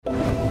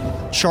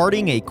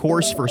Charting a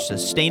course for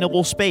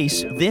sustainable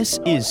space, this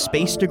is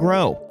Space to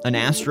Grow, an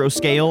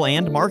Astroscale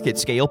and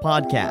MarketScale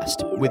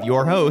podcast with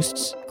your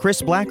hosts,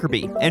 Chris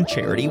Blackerby and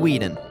Charity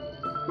Whedon.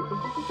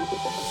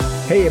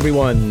 Hey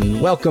everyone,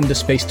 welcome to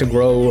Space to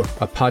Grow,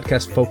 a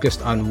podcast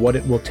focused on what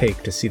it will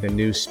take to see the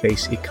new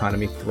space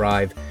economy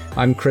thrive.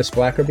 I'm Chris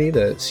Blackerby,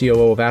 the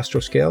COO of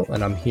Astroscale,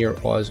 and I'm here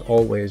as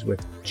always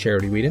with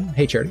Charity Whedon.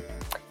 Hey Charity.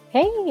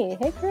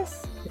 Hey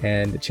Chris.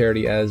 And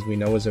Charity, as we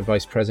know, is a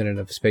Vice President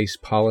of Space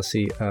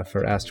Policy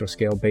for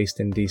Astroscale based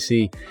in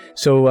DC.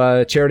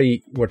 So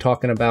Charity, we're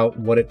talking about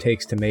what it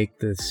takes to make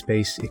the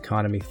space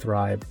economy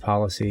thrive,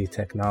 policy,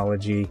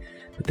 technology.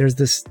 But there's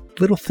this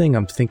little thing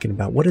I'm thinking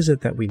about. What is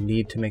it that we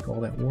need to make all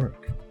that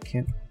work?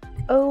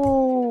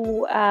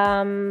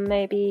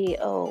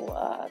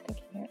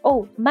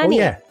 Money.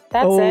 Yeah.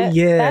 That's it.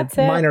 Yeah, that's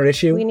it. Minor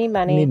issue. We need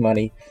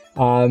money.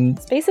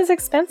 Space is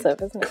expensive,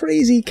 isn't it?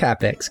 Crazy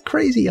CapEx,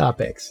 crazy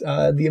OpEx.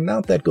 The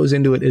amount that goes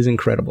into it is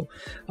incredible.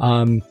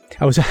 I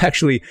was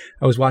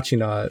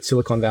watching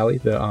Silicon Valley,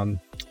 the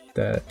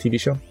TV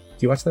show. Do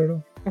you watch that at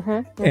all?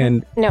 Mm-hmm.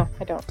 And no,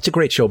 I don't. It's a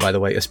great show, by the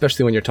way,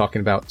 especially when you're talking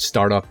about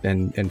startup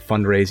and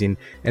fundraising.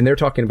 And they're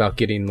talking about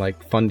getting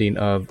like funding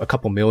of a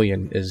couple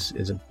million is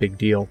a big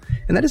deal,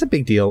 and that is a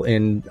big deal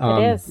in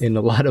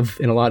a lot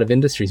of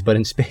industries. But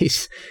in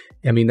space,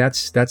 I mean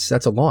that's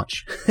a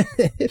launch,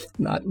 if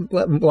not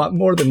a lot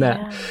more than that.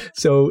 Yeah.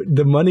 So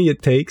the money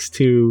it takes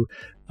to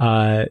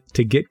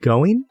get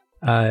going.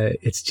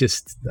 It's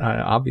just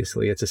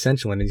obviously it's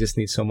essential, and you just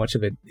need so much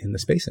of it in the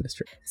space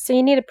industry. So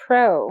you need a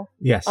pro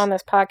yes. on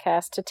this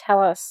podcast to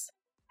tell us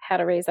how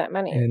to raise that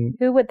money. And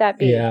who would that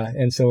be? Yeah,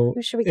 and so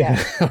who should we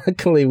get?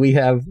 Luckily, we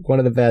have one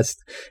of the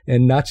best,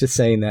 and not just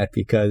saying that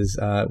because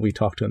we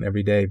talk to him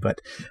every day, but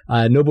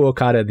Nobu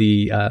Okada,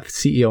 the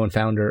CEO and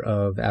founder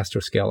of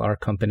Astroscale, our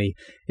company,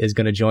 is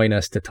going to join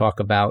us to talk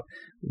about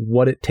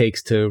what it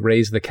takes to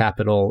raise the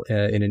capital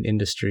in an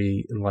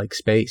industry like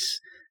space.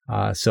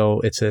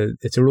 So it's a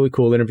really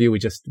cool interview. We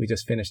just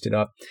finished it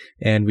up,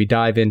 and we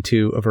dive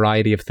into a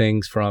variety of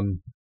things from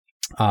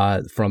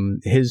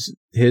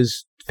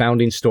his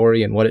founding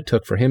story and what it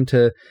took for him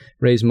to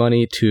raise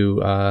money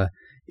to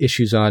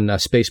issues on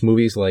space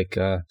movies like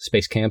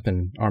Space Camp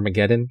and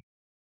Armageddon,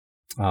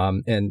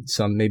 and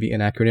some maybe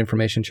inaccurate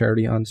information,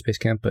 Charity, on Space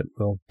Camp, but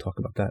we'll talk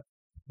about that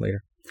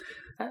later.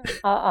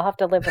 I'll have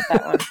to live with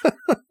that one.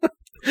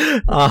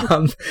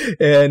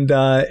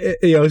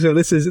 So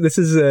this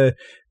is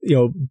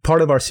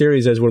part of our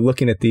series as we're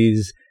looking at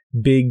these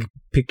big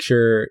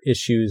picture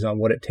issues on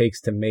what it takes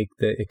to make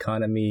the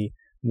economy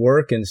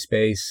work in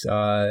space,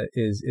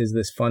 is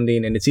this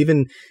funding, and it's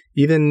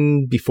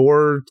even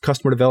before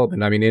customer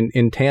development. I mean,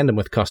 in tandem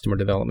with customer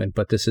development,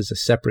 but this is a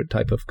separate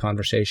type of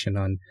conversation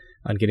on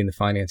getting the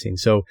financing.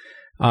 So,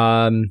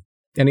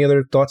 any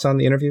other thoughts on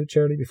the interview,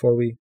 Charity, before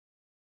we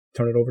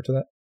turn it over to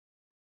that?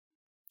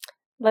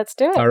 Let's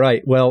do it. All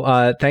right.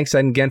 Well, thanks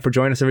again for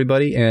joining us,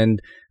 everybody,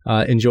 and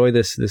enjoy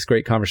this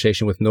great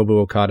conversation with Nobu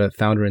Okada,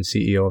 founder and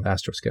CEO of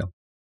Astroscale.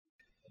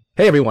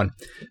 Hey, everyone.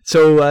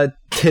 So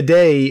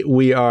today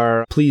we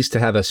are pleased to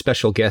have a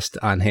special guest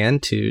on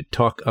hand to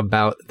talk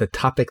about the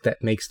topic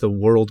that makes the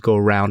world go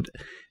round.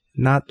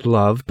 Not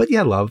love, but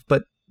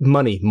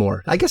money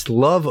more. I guess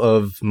love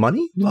of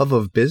money, love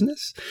of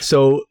business.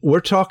 So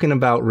we're talking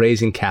about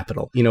raising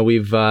capital. You know,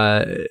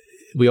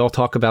 we all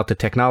talk about the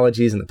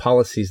technologies and the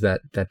policies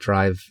that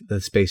drive the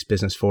space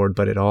business forward,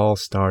 but it all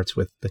starts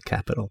with the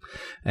capital.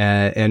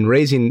 And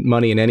raising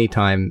money in any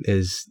time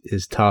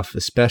is tough,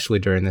 especially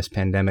during this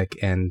pandemic.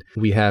 And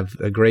we have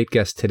a great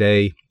guest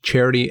today,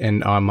 Charity, and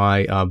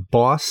my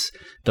boss,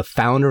 the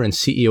founder and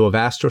CEO of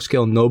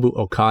Astroscale, Nobu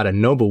Okada.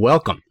 Nobu,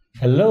 welcome.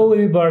 Hello,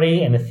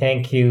 everybody, and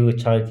thank you,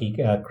 Charity,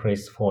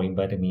 Chris, for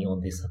inviting me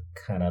on this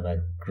kind of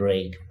a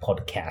great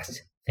podcast.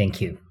 Thank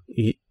you.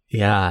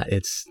 Yeah,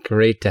 it's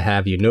great to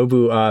have you.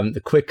 Nobu,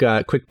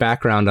 quick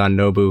background on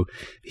Nobu.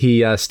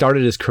 He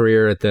started his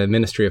career at the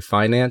Ministry of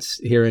Finance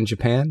here in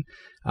Japan.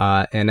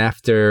 And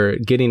after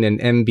getting an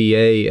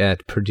MBA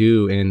at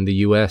Purdue in the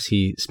U.S.,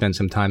 he spent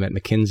some time at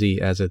McKinsey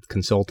as a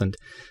consultant.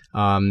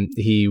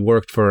 He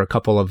worked for a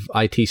couple of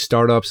IT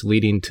startups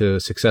leading to a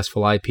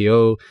successful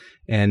IPO.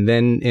 And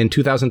then in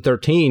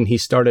 2013, he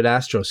started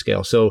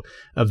Astroscale. So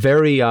a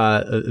very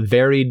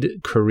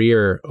varied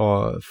career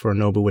for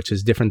Nobu, which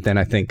is different than,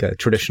 I think, a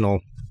traditional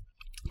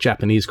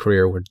Japanese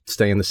career where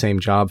stay in the same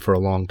job for a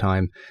long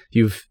time.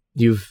 You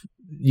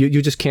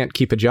just can't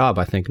keep a job,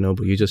 I think,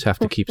 Nobu. You just have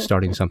to keep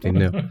starting something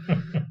new.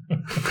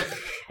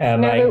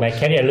 My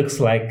career looks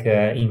like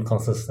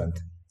inconsistent.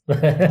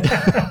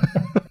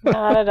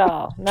 Not at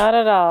all.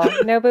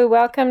 Nobu,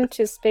 welcome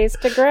to Space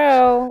to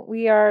Grow.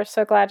 We are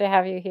so glad to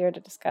have you here to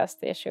discuss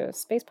the issue of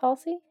space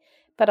policy,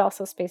 but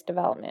also space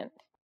development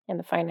and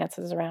the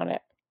finances around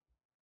it.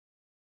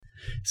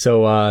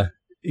 So,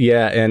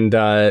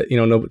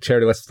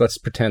 Charity, let's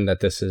pretend that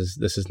this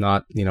is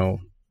not,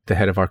 the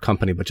head of our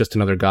company, but just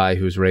another guy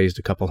who's raised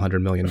a couple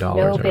 $100 million.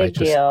 No big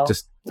deal.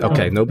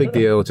 Okay, no big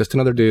deal. Just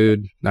another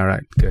dude. All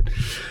right, good.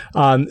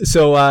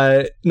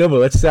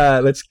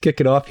 Nobu, let's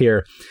kick it off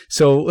here.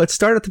 So let's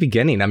start at the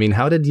beginning. I mean,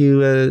 how did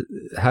you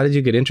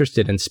get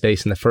interested in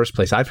space in the first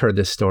place? I've heard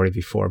this story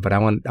before, but I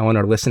want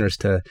our listeners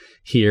to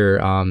hear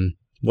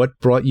what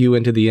brought you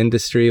into the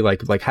industry.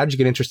 Like how did you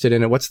get interested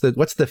in it? What's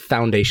the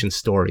foundation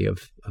story of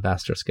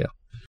Astroscale?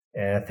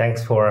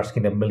 Thanks for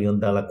asking the $1 million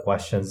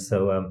questions.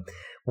 So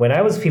when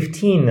I was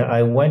 15,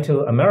 I went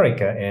to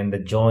America and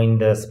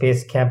joined the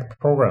Space Camp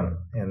program.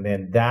 And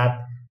then that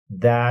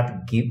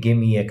gave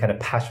me a kind of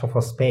passion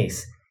for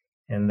space.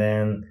 And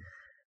then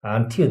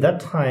until that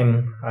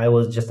time, I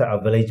was just a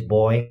village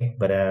boy.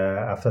 But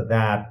after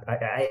that,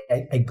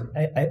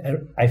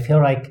 I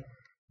feel like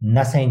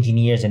NASA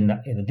engineers, and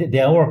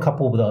there were a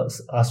couple of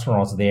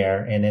astronauts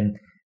there, and then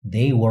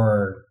they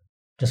were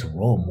just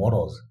role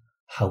models,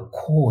 how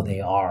cool they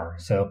are.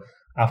 So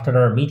after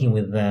our meeting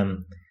with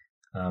them,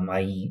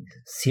 I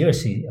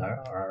seriously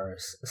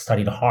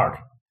studied hard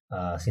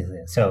since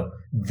then. So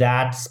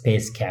that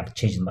space camp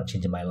changed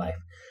my life.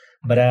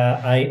 But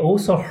I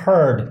also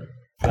heard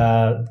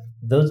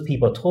those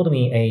people told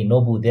me, "Hey,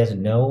 Nobu, there's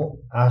no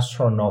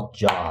astronaut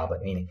job. I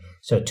mean,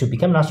 so to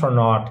become an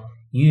astronaut,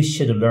 you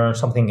should learn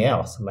something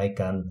else. Like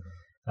an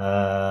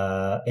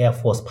Air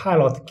Force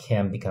pilot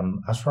can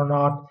become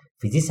astronaut,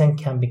 physician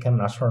can become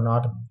an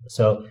astronaut.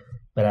 So,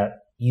 but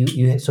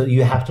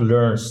you have to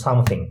learn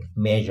something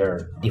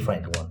major,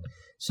 different one.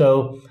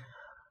 So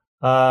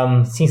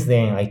since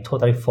then, I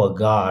totally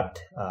forgot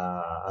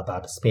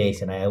about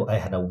space, and I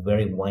had a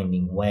very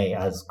winding way,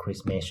 as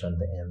Chris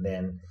mentioned. And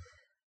then,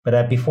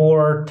 but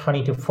before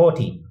turning to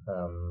 40,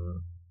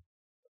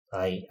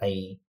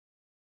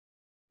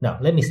 no,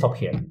 let me stop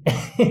here.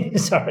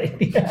 Sorry.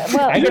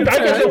 Well, I get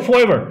no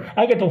flavor.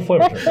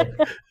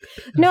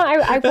 No,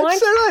 I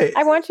right.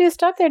 want you to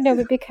stop there, no,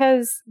 but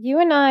because you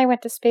and I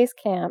went to space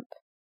camp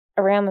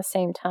around the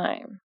same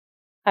time.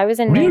 I was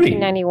in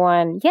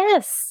 1991.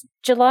 Yes,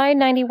 July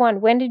 91.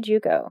 When did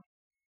you go?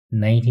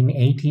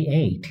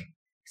 1988.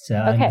 So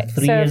okay, I'm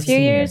 3 so years a few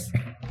years.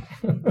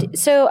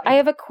 So I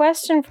have a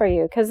question for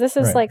you, because this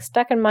is like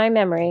stuck in my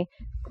memory.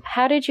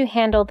 How did you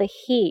handle the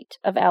heat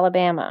of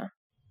Alabama?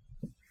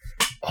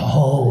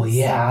 Oh,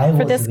 yeah, I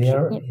was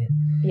there.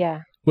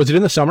 Yeah. Was it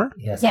in the summer?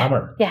 Yeah,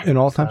 summer. Yeah. In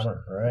all times?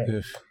 Summer, right.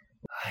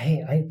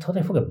 I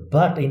totally forgot.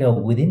 But,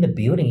 within the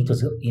building, it was,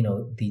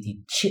 the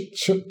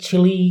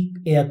chilly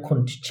air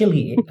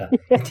conditioner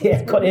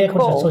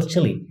was so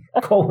chilly,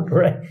 cold,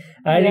 right?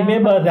 I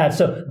remember that.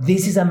 So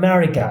this is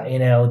America,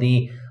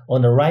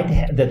 on the right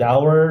hand, that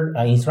our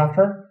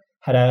instructor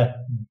had a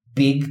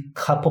big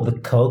cup of the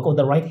Coke on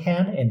the right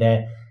hand,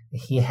 and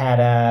he had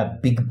a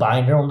big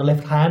binder on the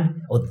left hand.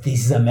 Oh,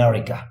 this is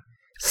America.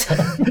 So,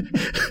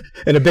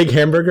 and a big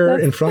hamburger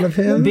in front of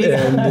him,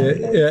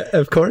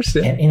 of course.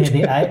 Yeah. And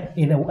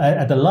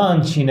at the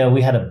lunch,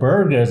 we had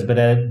burgers, but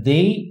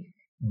they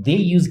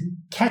use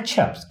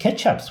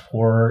ketchups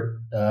for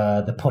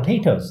the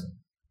potatoes.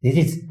 This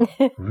is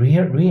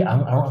really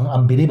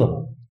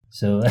unbelievable.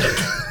 So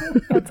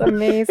that's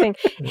amazing.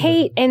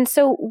 Hey, and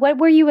so what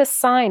were you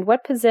assigned?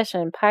 What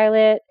position?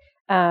 Pilot,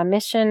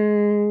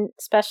 mission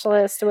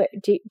specialist? Do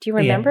you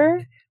remember?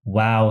 Yeah.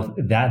 Wow,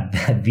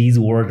 that these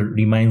words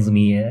reminds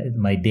me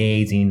my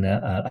days in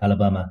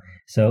Alabama.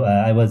 So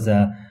I was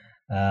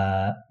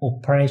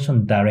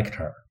operation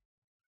director.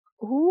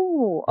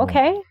 Ooh,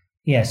 okay.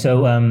 Yeah.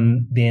 So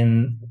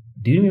then,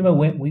 do you remember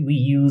when we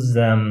use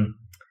a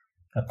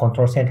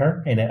control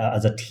center and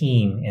as a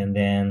team, and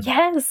then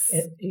yes,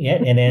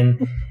 and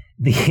then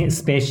the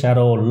space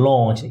shuttle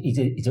launch.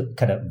 It's a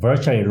kind of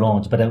virtual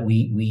launch, but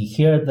we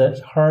heard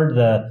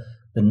the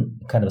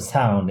kind of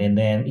sound, and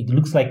then it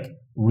looks like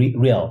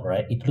real,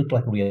 right? It looked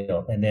like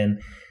real, and then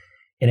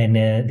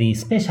the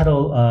space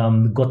shuttle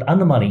got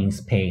anomaly in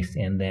space,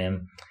 and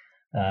then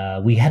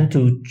we had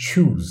to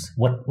choose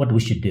what we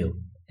should do,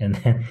 and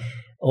then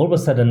all of a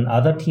sudden,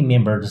 other team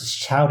members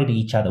shouted at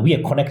each other. We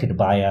are connected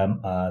by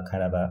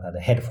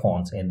the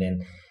headphones, and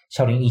then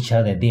shouting at each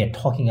other. They are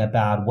talking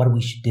about what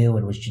we should do,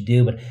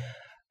 but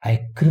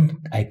I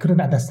couldn't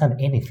understand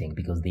anything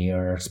because they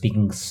are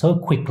speaking so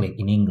quickly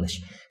in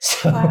English.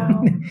 So,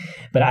 wow.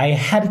 But I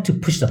had to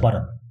push the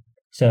button.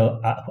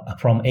 So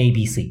from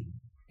ABC,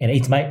 and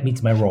it's my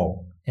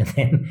role, and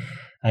then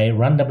I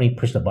randomly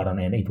pushed the button,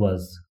 and it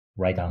was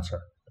right answer.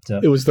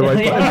 So it was the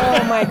right button.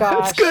 Oh my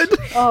gosh! That's good.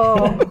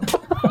 Oh.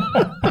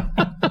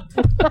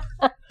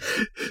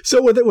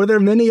 So were there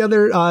many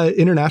other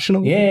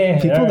international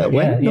people that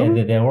went? Yeah,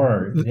 there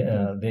were.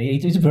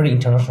 It's very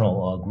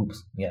international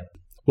groups. Yeah.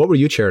 What were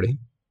you, Charity?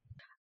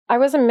 I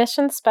was a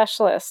mission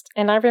specialist,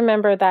 and I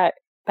remember that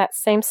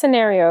same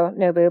scenario,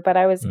 Nobu. But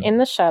I was in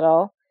the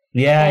shuttle.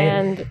 Yeah.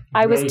 And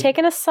I was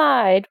taken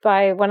aside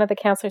by one of the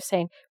counselors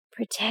saying,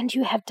 pretend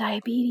you have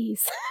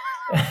diabetes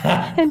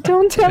and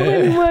don't tell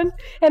anyone.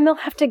 And they'll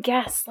have to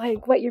guess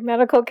like what your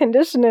medical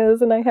condition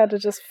is. And I had to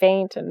just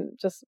faint and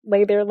just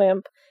lay there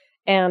limp.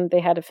 And they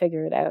had to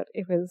figure it out.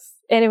 It was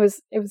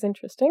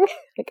interesting,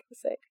 I gotta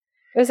say.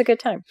 It was a good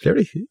time.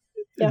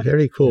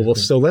 Very cool. Well,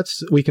 so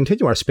we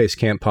continue our Space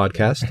Camp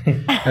podcast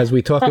as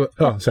we talk about,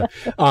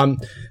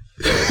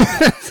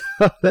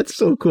 that's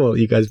so cool.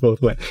 You guys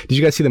both went. Did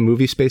you guys see the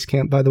movie Space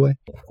Camp, by the way?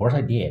 Of course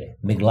I did.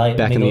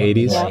 Back in the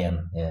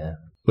 80s? Yeah.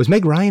 Was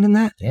Meg Ryan in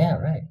that? Yeah,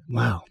 right.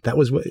 Wow. That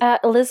was what...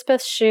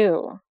 Elizabeth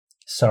Shue.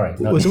 Sorry.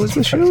 No, was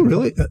Elizabeth Shue?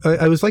 Really?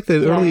 I was like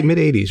the early,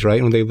 mid-80s,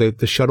 right? When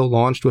the shuttle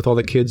launched with all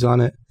the kids on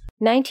it.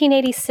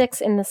 1986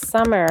 in the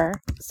summer.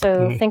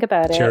 So think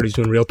about it. Charity's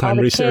doing real-time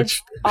research.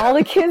 All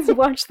the kids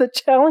watched the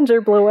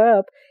Challenger blow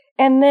up.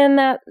 And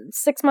then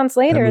 6 months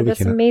later,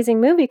 this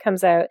amazing movie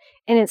comes out.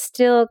 And it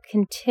still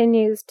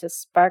continues to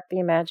spark the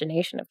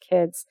imagination of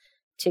kids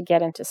to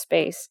get into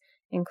space,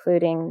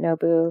 including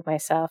Nobu,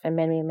 myself, and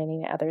many,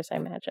 many others, I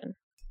imagine.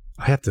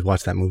 I have to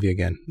watch that movie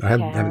again. I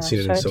haven't seen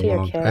it in so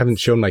long. I haven't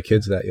shown my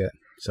kids that yet.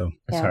 So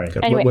sorry.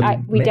 Anyway,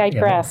 we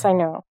digress. I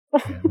know.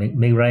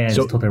 Meg Ryan is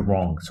totally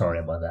wrong. Sorry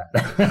about that.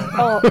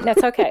 Oh,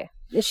 that's okay.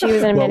 She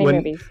was in many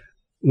movies.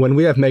 When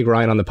we have Meg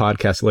Ryan on the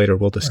podcast later,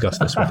 we'll discuss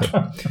this with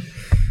her.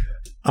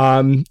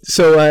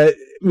 So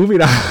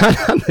moving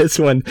on this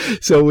one.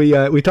 So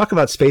we talk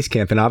about Space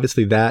Camp, and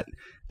obviously that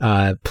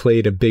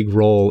played a big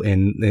role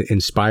in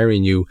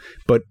inspiring you.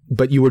 But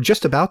you were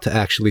just about to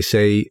actually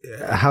say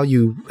how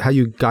you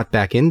got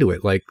back into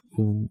it. Like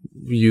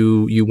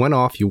you went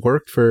off, you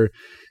worked for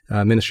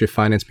Ministry of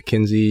Finance,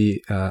 McKinsey,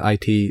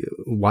 IT.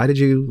 Why did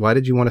you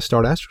want to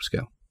start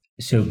Astroscale?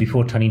 So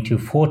before turning to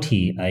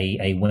 40,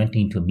 I went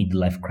into a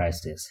midlife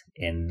crisis,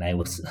 and I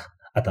was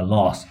at a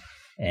loss,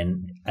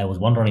 and I was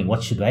wondering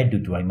what should I do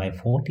during my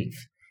 40s.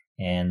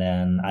 And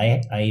then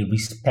I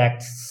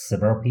respect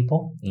several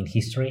people in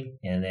history,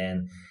 and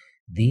then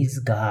these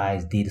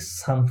guys did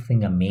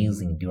something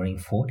amazing during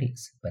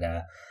 40s, but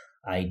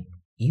I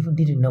even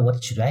didn't know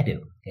what should I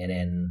do. And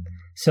then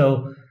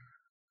so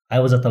I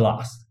was at a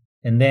loss.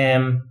 And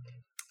then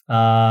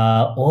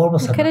all of a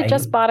sudden, you could have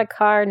just bought a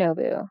car,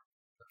 Nobu.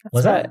 That's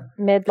was that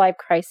midlife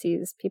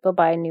crises? People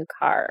buy a new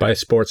car. Buy a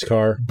sports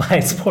car.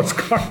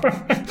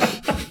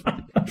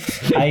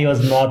 I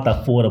was not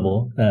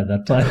affordable at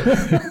that time.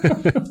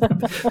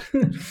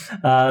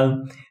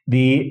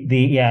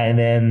 And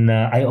then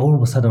I all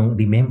of a sudden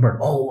remember,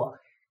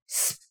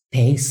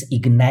 space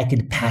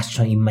ignited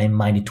passion in my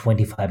mind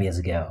 25 years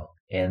ago,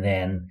 and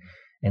then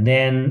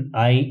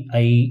I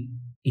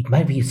it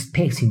might be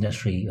space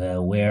industry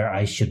where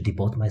I should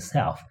devote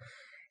myself.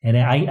 And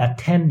I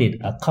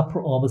attended a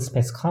couple of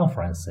space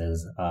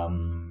conferences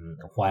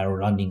while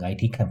running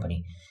IT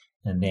company,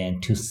 and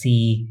then to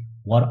see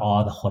what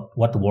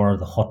were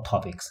the hot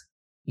topics.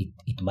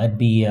 It might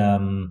be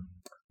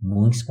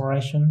moon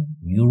exploration,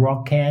 new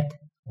rocket,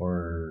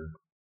 or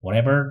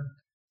whatever.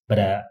 But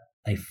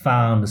I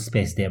found the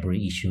space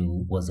debris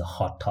issue was a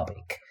hot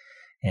topic,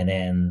 and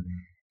then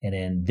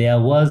there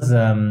was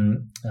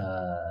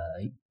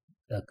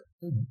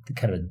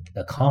kind of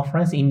a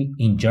conference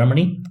in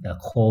Germany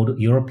called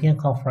European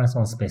Conference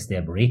on Space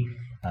Debris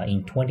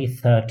in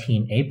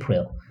 2013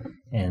 April,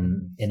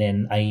 and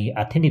then I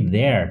attended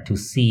there to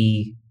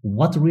see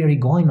what's really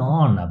going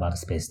on about the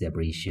space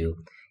debris issue.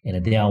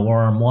 And there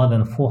were more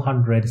than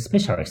 400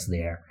 specialists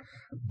there,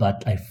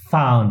 but I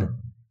found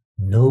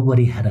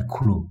nobody had a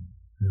clue,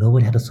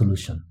 nobody had a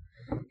solution.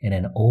 And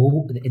then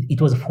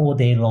it was a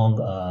 4-day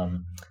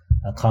long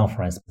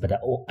conference, but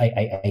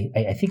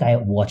I think I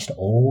watched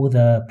all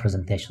the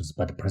presentations,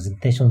 but the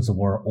presentations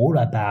were all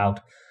about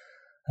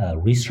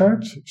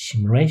research,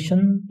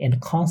 simulation, and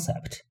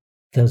concept.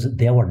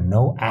 There were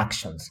no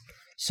actions.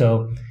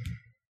 So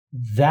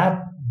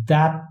that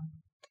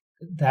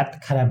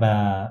kind of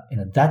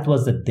that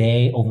was the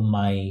day of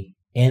my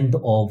end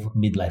of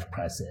midlife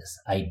crisis.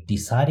 I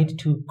decided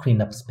to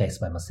clean up space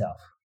by myself.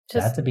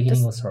 That's the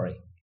beginning of the story.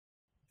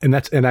 And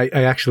I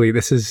actually,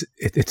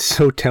 it's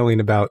so telling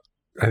about,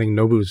 I think,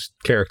 Nobu's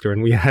character,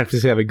 and we have to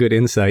have a good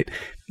insight.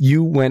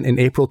 You went in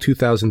April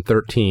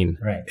 2013,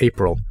 right?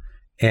 April,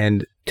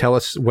 and tell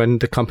us when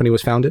the company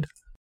was founded.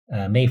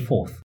 May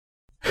 4th.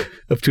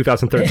 Of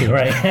 2013.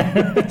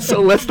 Right.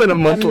 So less than a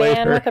month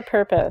later. A man with a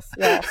purpose,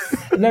 yes.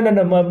 No.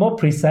 More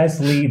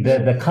precisely,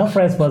 the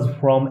conference was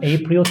from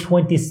April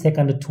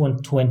 22nd to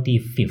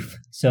 25th.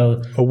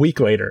 So a week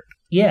later.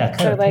 Yeah.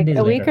 So like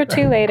a week or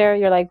two later,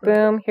 you're like,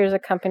 boom, here's a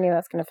company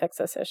that's going to fix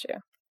this issue.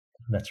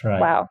 That's right.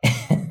 Wow.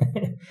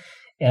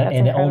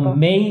 And on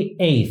May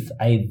 8th,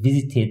 I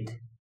visited,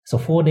 so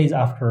 4 days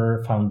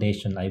after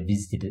foundation, I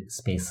visited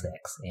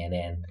SpaceX and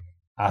then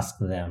asked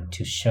them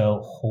to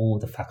show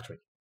the factory.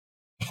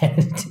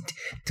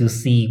 to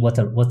see what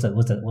the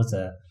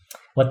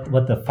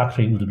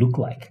factory would look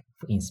like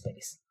in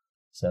space.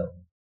 So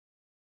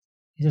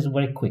it's just a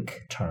very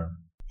quick turn.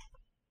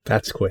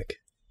 That's quick,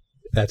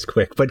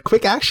 but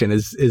quick action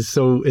is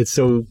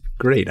so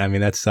great. I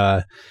mean, that's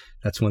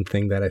one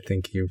thing that I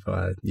think you've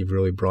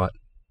really brought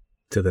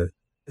to the.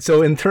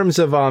 So in terms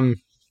of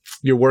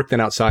your work then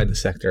outside the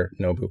sector,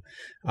 Nobu,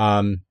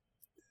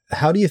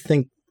 how do you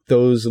think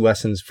those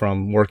lessons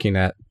from working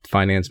at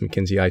finance,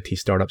 McKinsey, IT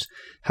startups,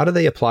 how do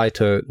they apply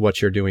to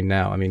what you're doing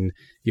now? I mean,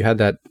 you had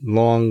that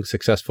long,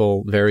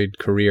 successful, varied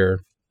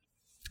career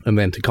and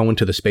then to go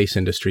into the space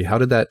industry. How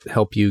did that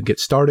help you get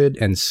started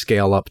and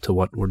scale up to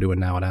what we're doing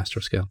now at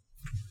Astroscale?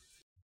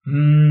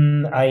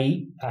 I'm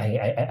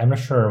not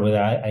sure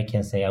whether I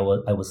can say I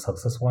was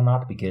successful or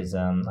not, because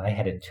I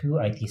had two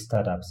IT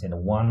startups,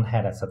 and one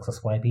had a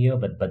successful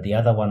IPO, but the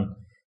other one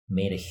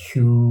made a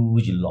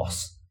huge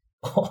loss.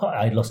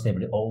 I lost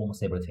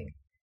almost everything,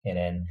 and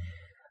then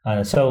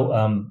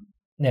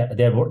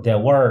there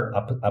were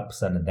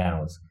ups and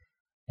downs,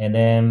 and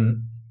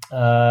then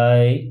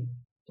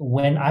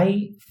when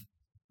I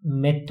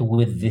met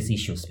with this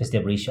issue, space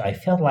debris issue, I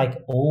felt like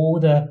all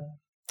the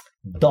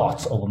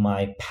dots of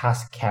my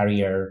past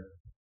career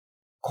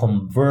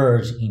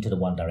converge into the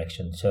one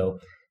direction. So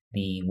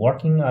the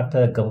working at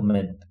the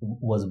government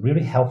was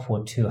really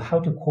helpful to how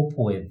to cope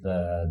with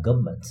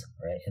governments,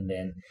 right? And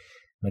then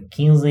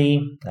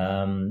McKinsey,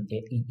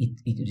 it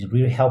is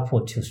really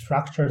helpful to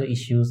structure the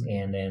issues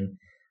and then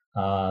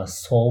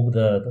solve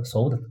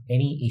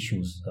any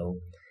issues. So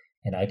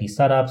in IT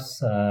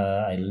startups,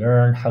 I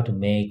learned how to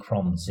make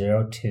from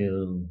zero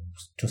to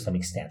some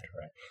extent,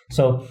 right?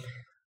 So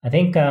I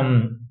think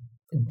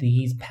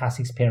these past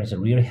experiences are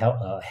really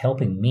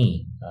helping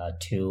me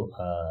to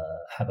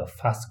have a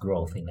fast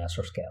growth in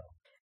Astroscale.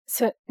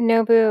 So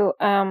Nobu,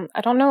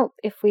 I don't know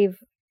if we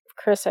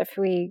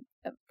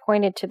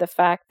pointed to the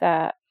fact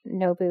that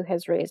Nobu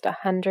has raised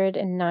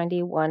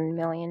 $191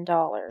 million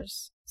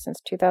since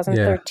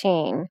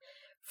 2013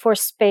 for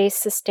space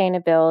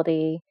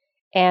sustainability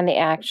and the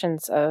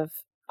actions of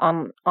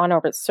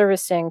on-orbit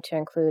servicing to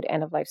include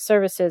end-of-life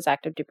services,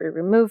 active debris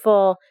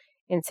removal,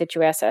 in situ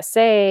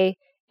SSA,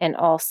 and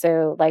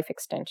also life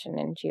extension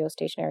in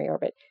geostationary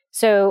orbit.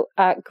 So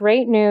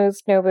great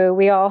news, Nobu.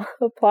 We all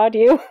applaud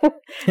you.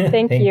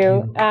 Thank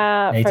you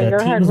for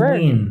your hard work.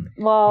 Win.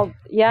 Well,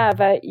 yeah,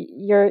 but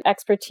your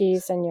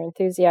expertise and your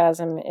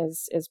enthusiasm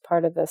is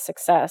part of the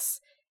success.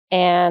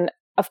 And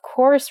of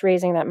course,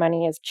 raising that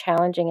money is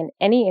challenging in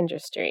any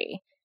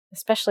industry,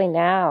 especially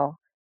now.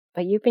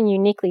 But you've been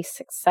uniquely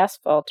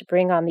successful to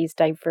bring on these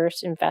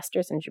diverse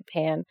investors in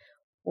Japan.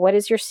 What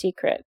is your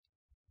secret?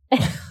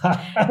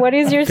 What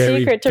is your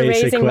secret to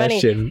raising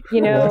question. Money?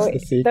 You know,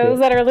 those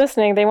that are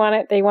listening, they want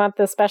it. They want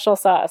the special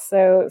sauce.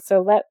 So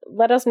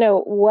let us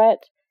know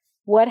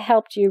what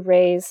helped you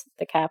raise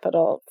the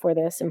capital for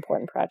this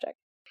important project.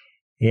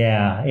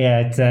 Yeah.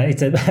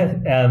 It's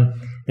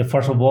the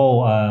first of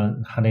all,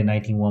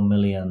 191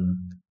 million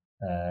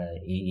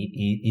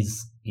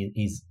is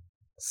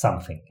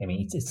something. I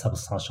mean, it's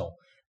substantial.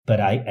 But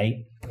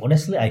I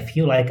honestly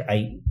feel like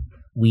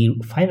we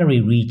finally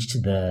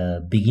reached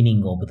the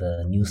beginning of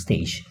the new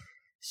stage.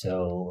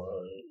 So,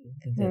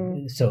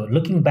 so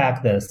looking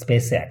back, the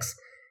SpaceX,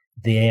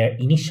 their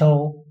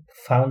initial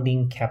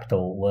founding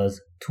capital was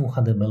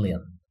 200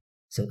 million.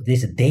 So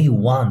this day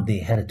one, they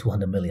had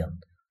 200 million,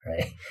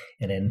 right?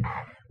 And then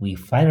we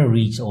finally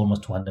reached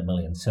almost 200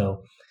 million.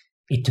 So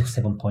it took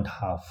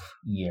 7.5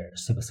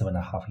 years,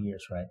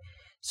 right?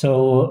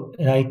 So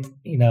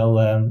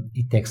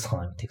it takes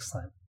time.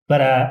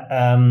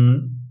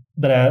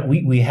 But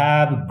we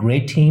have a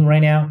great team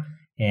right now,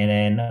 and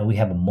then we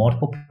have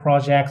multiple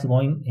projects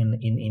going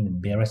in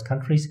various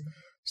countries.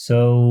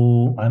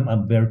 So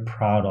I'm very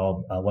proud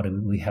of what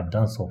we have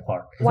done so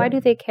far. Why do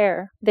they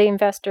care? The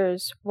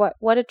investors,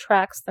 what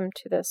attracts them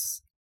to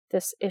this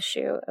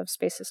issue of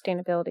space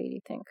sustainability, do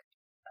you think?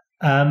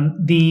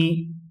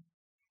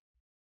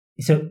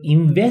 So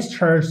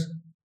investors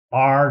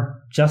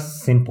are just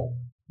simple.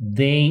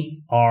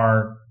 They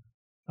are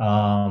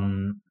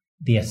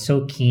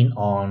so keen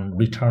on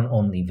return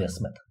on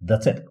investment.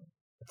 That's it.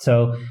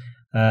 So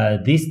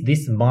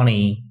this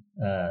money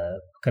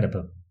kind of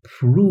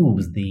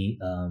proves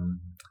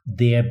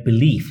their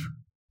belief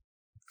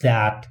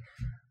that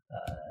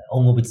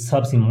on-orbit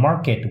servicing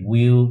market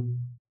will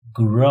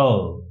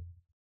grow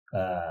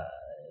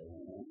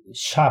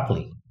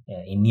sharply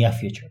in near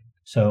future.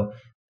 So,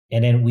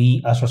 and then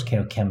we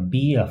Astroscale can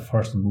be a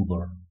first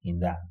mover in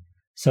that.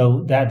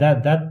 So that's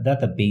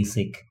a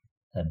basic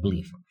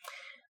belief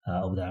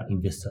of the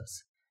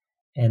investors.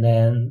 And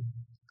then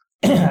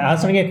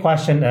answering a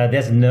question,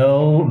 there's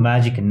no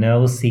magic,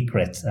 no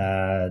secrets.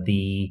 I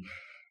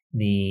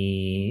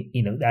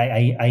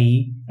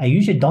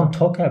usually don't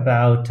talk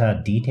about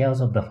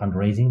details of the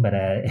fundraising, but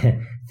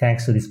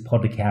thanks to this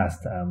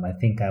podcast, I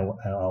think I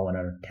want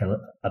to tell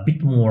a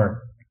bit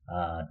more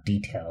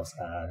details,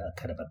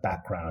 kind of a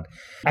background.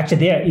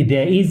 Actually,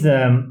 there is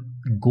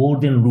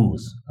golden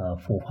rules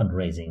for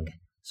fundraising.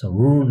 So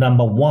rule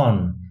number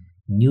 1,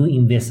 new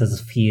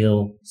investors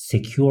feel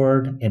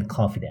secured and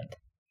confident.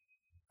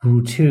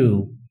 Rule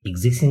 2,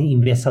 existing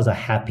investors are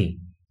happy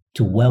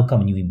to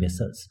welcome new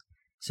investors.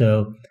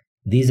 So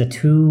these are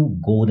 2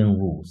 golden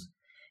rules.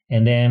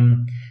 And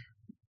then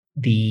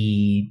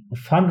the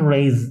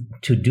fundraise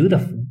to do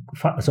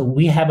so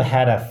we have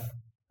had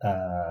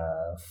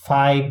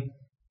 5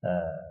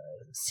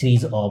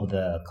 series of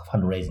the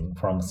fundraising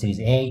from Series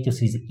A to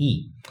Series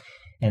E.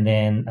 And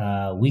then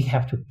we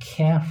have to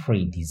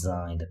carefully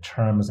design the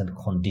terms and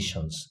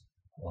conditions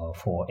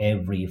for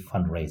every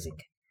fundraising.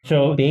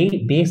 So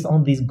based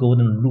on these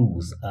golden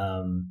rules,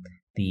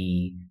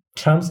 the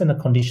terms and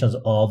conditions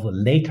of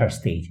later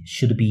stage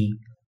should be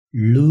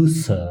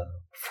looser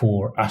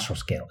for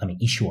Astroscale,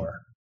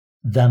 issuer,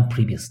 than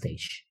previous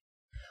stage,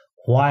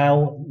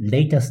 while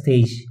later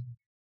stage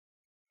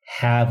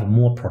have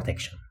more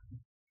protection.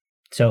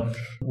 So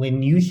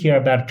when you hear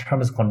about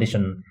terms and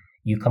condition,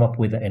 you come up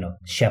with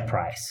share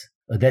price.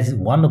 That is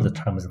one of the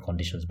terms and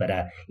conditions, but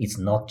it's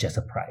not just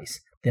a price.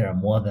 There are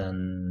more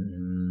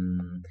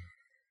than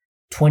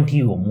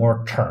 20 or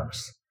more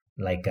terms,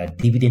 like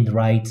dividend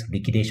rights,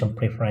 liquidation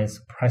preference,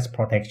 price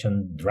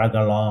protection, drag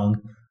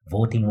along,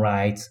 voting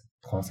rights,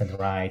 consent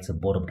rights,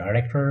 board of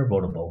director,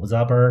 board of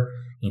observer,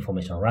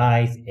 information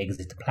rights,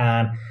 exit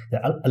plan.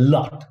 There are a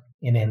lot.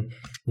 And then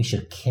we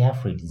should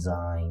carefully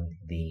design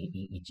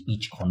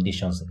each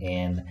conditions.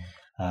 And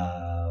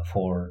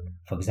for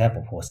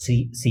example, for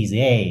Series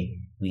A,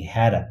 we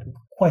had a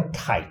quite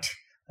tight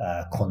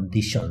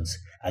conditions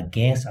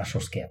against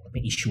Astroscale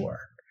issuer.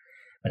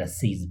 But at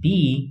Series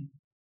B,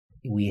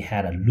 we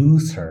had a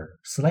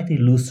slightly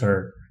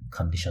looser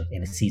condition,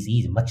 and Series E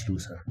is much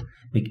looser.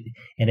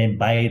 And then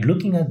by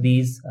looking at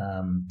these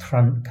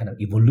kind of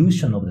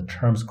evolution of the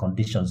terms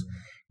conditions,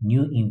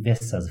 new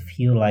investors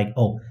feel like,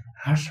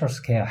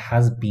 Astroscale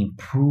has been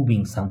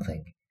proving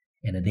something,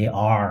 and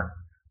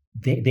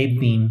they've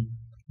been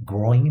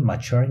growing,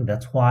 maturing.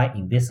 That's why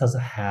investors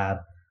have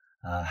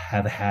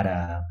had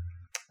a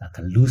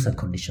looser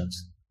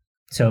conditions.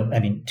 So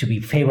to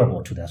be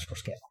favorable to the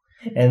Astroscale.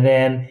 And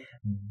then,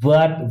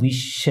 but we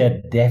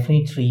should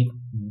definitely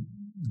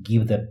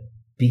give the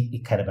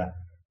big kind of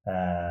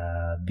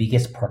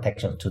biggest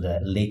protection to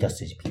the later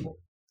stage people,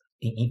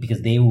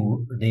 because they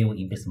will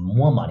invest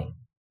more money,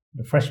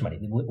 the fresh money.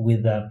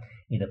 With the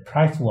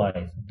price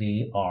wise,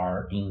 they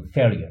are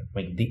inferior.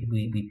 Like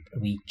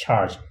we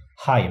charge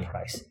higher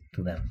price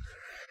to them.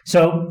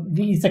 So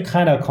it's a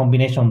kind of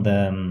combination of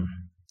the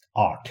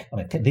art.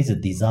 This is a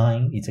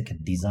design. It's a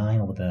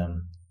design of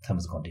the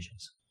terms and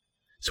conditions.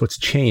 So it's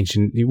changed,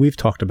 and we've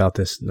talked about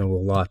this a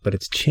lot, but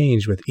it's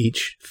changed with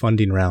each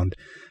funding round.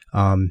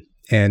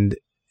 And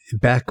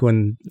back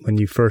when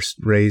you first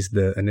raised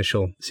the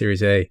initial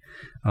Series A,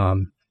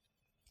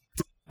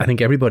 I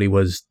think everybody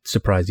was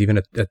surprised, even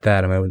at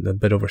that. A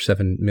bit over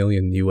 $7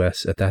 million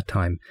US at that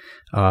time.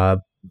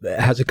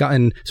 Has it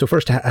gotten, so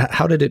first,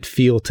 how did it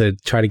feel to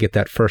try to get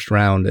that first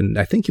round? And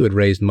I think you had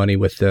raised money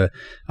with the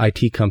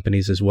IT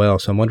companies as well.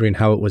 So I'm wondering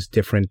how it was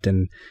different,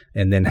 and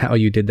then how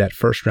you did that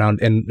first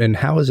round, and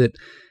how's it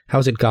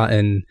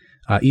gotten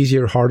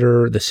easier,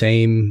 harder, the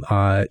same,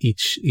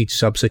 each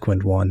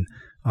subsequent one?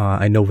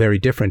 I know very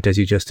different, as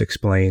you just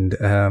explained.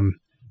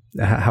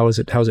 How's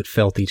it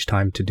felt each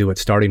time to do it,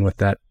 starting with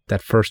that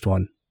first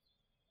one?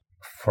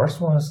 First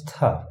one was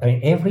tough.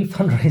 Every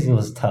fundraising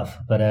was tough,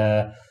 but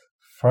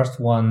first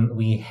one,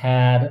 we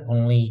had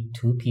only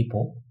 2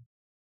 people,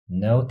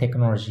 no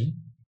technology,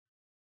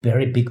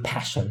 very big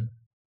passion.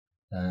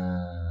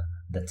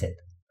 That's it.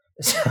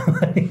 So,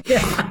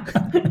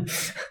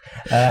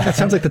 that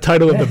sounds like the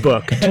title of the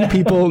book. 2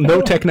 people,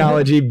 no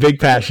technology, big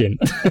passion.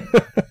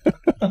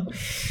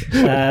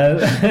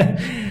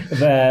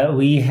 But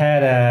we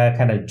had a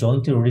kind of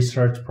joint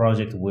research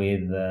project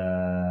with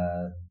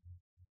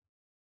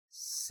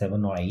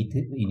 7 or 8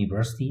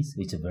 universities,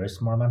 which is a very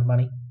small amount of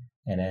money.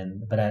 And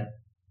then,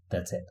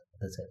 that's it.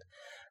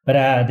 But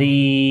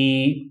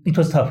it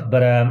was tough.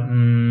 But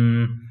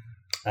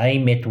I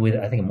met with,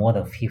 I think, more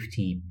than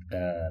 50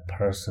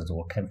 persons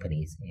or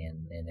companies,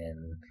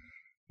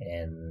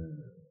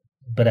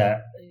 but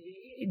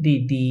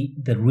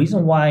the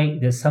reason why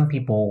there's some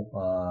people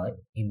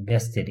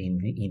invested in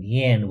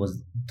the end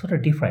was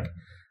totally different.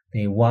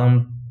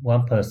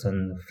 One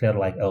person felt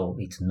like,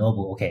 it's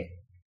noble. Okay,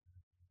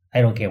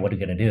 I don't care what you're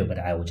gonna do, but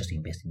I will just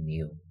invest in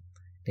you.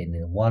 Then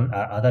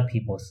other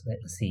people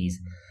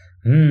sees,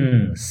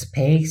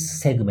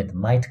 space segment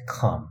might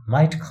come.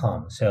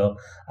 So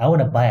I want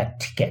to buy a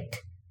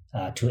ticket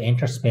to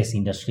enter space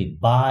industry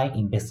by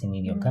investing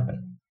in your company.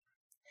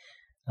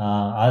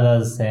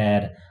 Others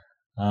said,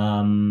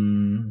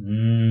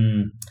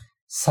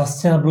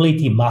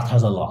 sustainability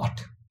matters a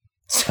lot,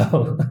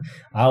 so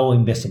I will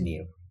invest in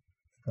you.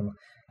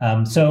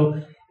 So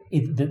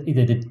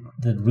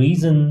the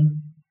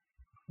reason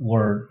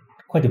were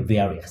quite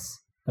various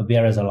a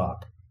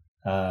lot.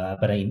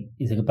 But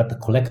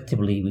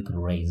collectively we could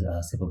raise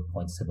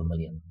 7.7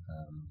 million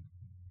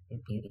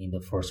in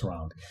the first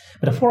round.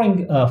 But the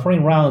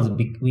following rounds,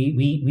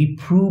 we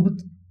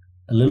proved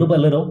a little by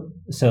little.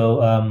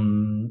 So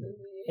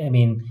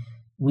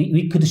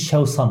we could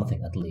show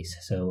something at least.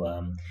 So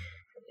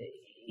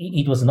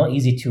it was not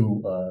easy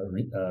to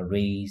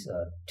raise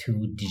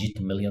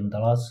 $2-digit million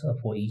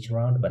for each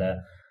round, but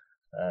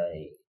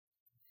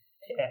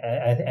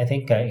I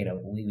think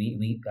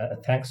we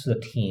thanks to the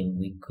team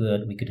we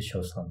could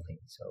show something.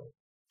 So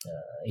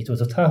it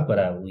was tough,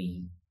 but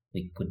we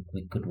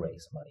could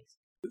raise money.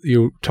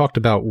 You talked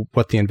about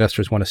what the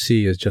investors want to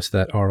see is just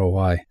that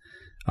ROI,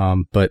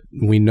 but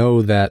we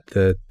know that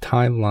the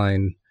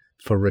timeline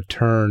for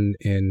return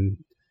in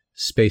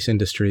space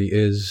industry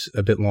is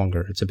a bit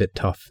longer. It's a bit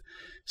tough.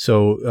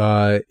 So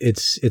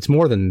it's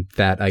more than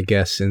that, I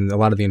guess. And a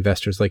lot of the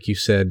investors, like you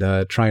said,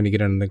 trying to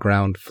get on the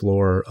ground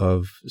floor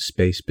of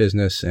space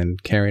business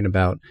and caring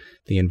about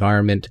the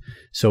environment.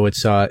 So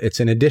it's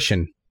in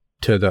addition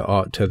to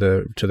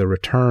the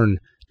return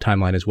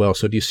timeline as well.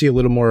 So do you see a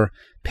little more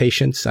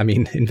patience? I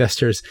mean,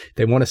 investors,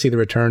 they want to see the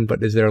return,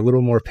 but is there a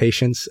little more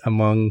patience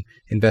among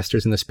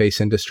investors in the space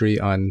industry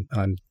on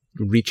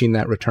reaching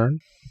that return?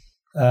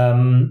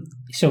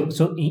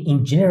 So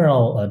in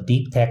general,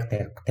 deep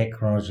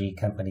technology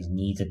companies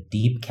need a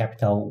deep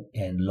capital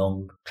and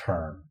long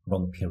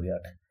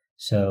period.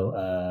 So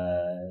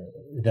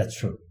that's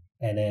true.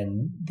 And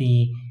then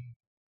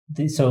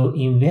so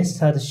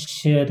investors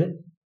should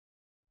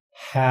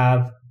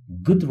have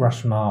good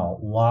rationale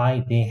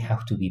why they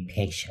have to be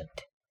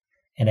patient.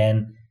 And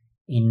then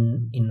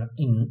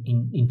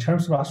in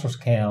terms of Astro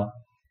Scale,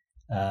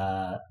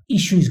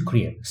 issue is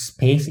clear.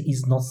 Space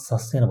is not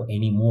sustainable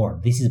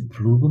anymore. This is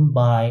proven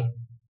by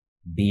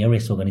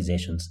various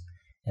organizations.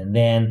 And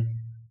then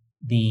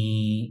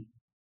the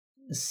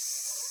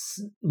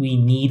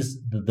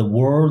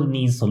world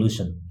needs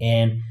solution,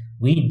 and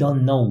we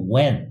don't know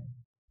when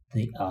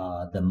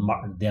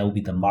there will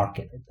be the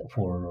market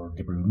for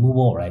the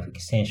removal or life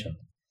extension.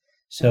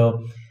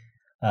 So,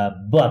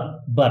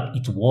 but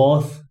it's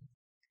worth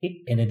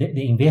it, and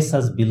the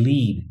investors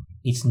believe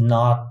it's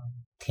not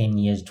 10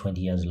 years,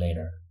 20 years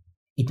later.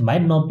 It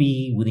might not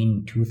be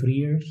within 2-3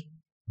 years,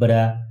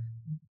 but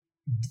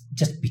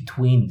just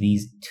between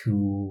these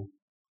two,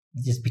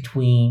 just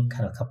between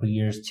kind of a couple of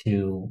years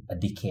to a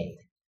decade.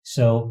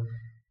 So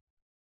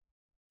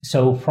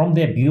from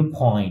their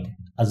viewpoint,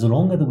 as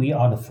long as we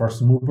are the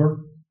first mover,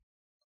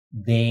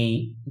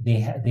 they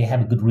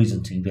have a good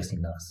reason to invest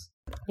in us.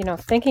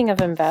 Thinking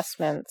of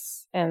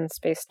investments and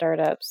space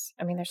startups,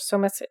 I mean, there's so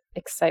much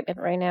excitement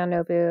right now,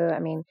 Nobu. I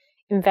mean,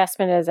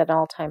 investment is at an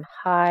all-time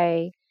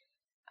high,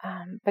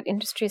 but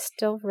industry is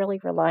still really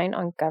relying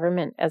on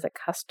government as a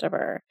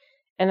customer.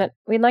 And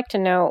we'd like to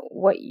know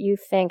what you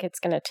think it's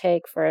going to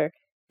take for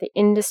the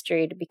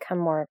industry to become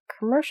more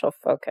commercial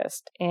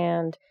focused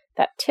and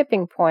that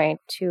tipping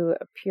point to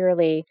a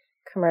purely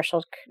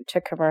commercial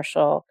to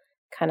commercial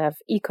kind of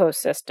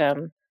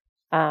ecosystem.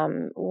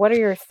 What are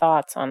your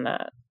thoughts on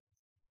that?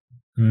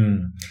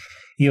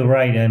 You're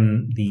right.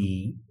 And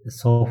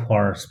so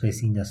far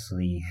space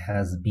industry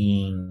has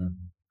been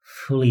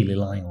fully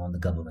relying on the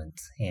government,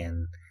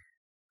 and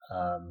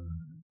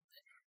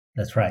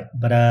that's right.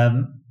 But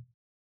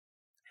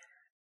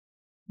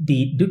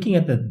looking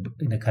at the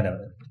kind of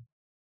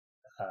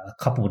a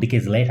couple of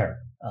decades later,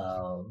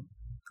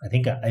 I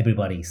think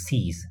everybody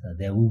sees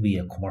there will be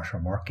a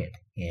commercial market,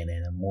 and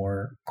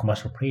more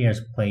commercial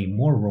players play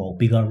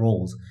bigger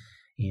roles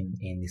in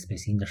the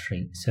space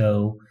industry.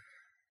 So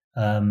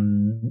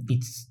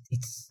it's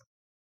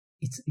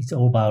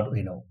all about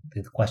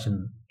the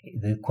question.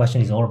 The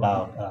question is all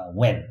about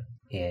when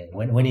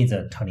is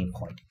a turning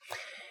point.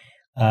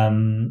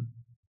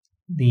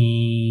 Do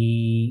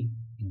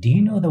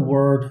you know the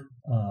word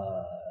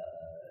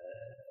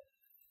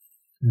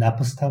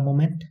Napster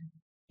moment?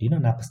 Do you know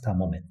Napster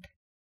moment?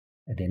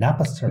 The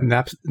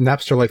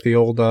Napster, like the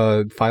old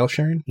file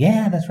sharing?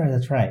 Yeah, that's right.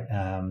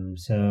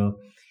 So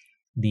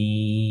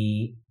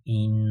I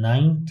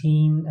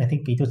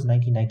think it was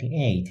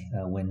 1998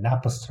 when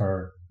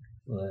Napster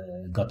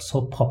got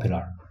so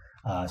popular.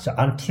 So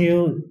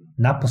until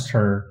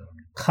Napster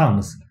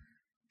comes,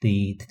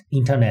 the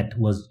internet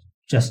was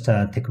just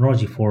a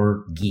technology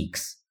for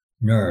geeks,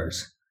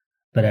 nerds.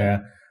 But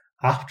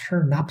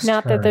after Napster...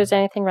 Not that there's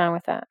anything wrong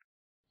with that.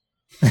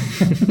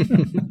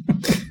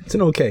 It's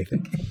an okay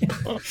thing.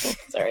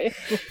 Sorry.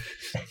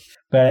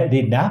 But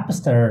the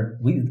Napster,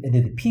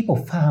 the people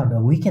found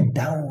that we can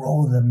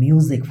download the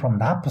music from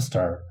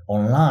Napster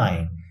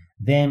online.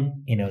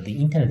 Then,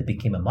 the internet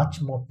became a much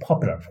more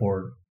popular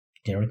for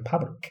generic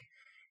public.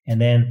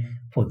 And then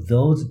for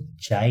those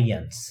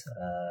giants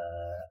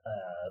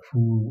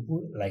who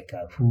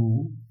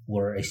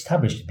were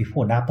established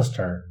before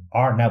Napster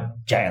are now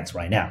giants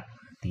right now.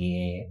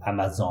 The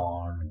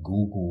Amazon,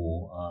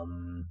 Google,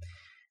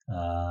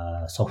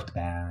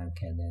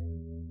 SoftBank, and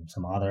then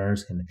some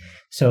others. And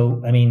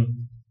so, I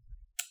mean,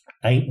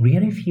 I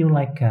really feel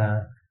like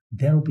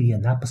there will be a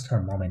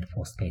Napster moment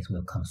for space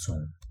will come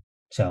soon.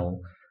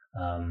 So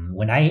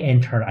when I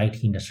entered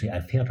IT industry,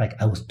 I felt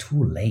like I was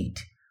too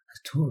late.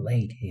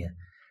 Here.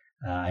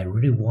 I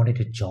really wanted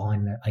to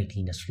join the IT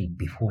industry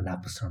before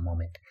Napster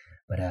moment.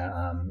 But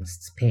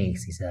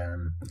space is,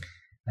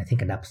 I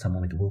think a Napster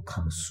moment will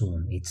come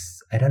soon.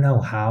 I don't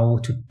know how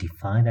to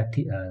define that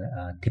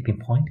tipping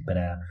point, but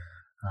I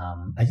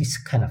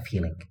just kind of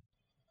feeling.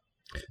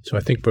 So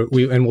I think,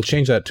 we'll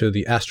change that to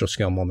the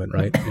astroscale moment,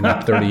 right?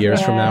 30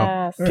 years from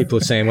now, people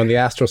are saying when the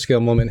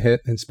astroscale moment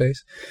hit in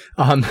space.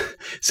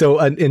 So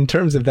in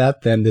terms of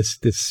that, then this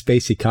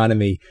space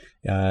economy,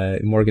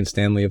 Morgan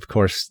Stanley, of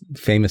course,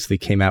 famously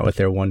came out with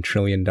their $1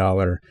 trillion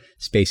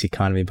space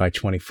economy by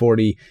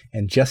 2040.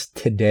 And just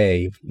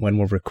today, when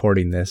we're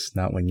recording this,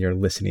 not when you're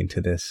listening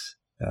to this,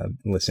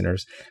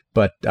 listeners,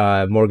 but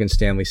Morgan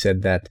Stanley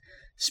said that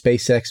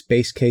SpaceX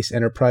base case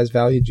enterprise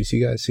value. Did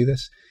you guys see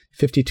this?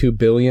 $52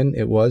 billion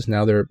it was.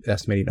 Now they're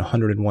estimating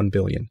 $101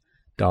 billion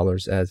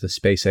as the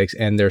SpaceX,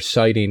 and they're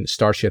citing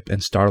Starship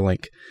and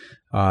Starlink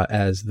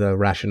as the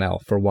rationale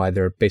for why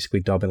they're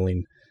basically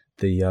doubling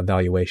the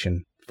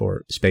valuation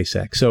for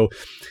SpaceX. So,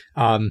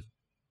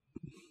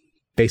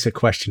 basic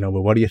question,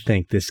 Nobu, what do you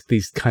think? These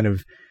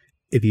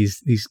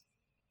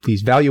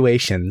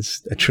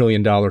valuations, $1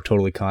 trillion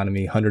total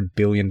economy, $100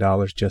 billion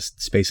just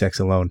SpaceX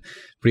alone,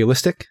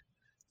 realistic?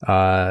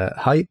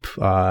 Hype?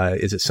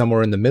 Is it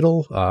somewhere in the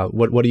middle?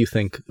 What do you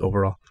think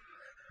overall?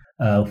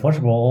 First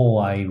of all,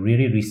 I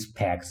really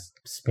respect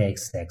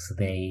SpaceX.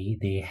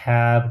 They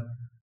have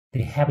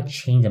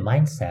changed the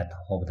mindset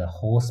of the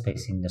whole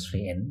space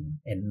industry, and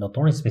not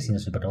only space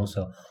industry but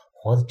also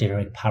whole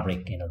generic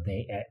public. They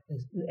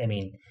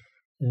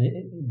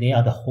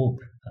are the hope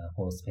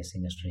for the space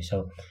industry.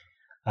 So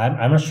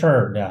I'm not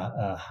sure the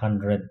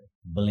 100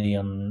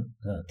 billion,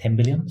 10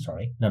 billion.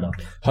 Sorry, no,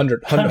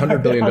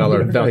 $100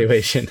 billion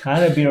valuation.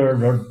 100 billion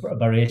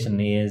valuation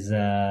is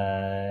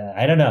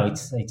I don't know.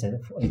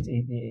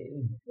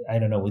 I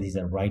don't know what is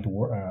the right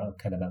word,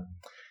 kind of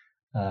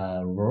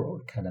a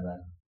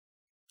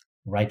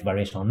right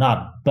variation or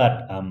not.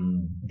 But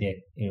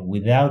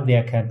without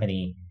their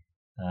company,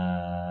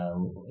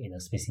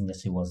 space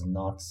industry was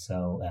not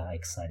so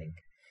exciting.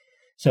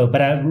 So,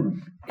 but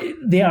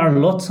there are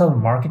lots of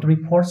market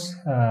reports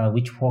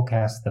which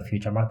forecast the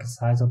future market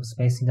size of the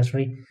space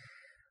industry.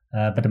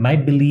 But my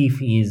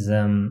belief is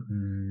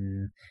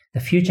the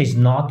future is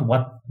not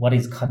what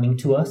is coming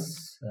to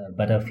us,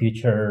 but the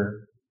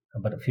future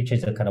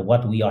is kind of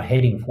what we are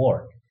heading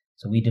for.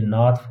 So we do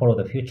not follow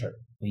the future.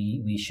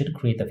 We should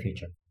create the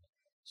future.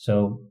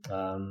 So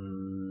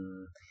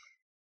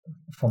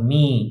for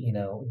me,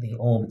 the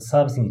old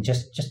servicing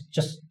just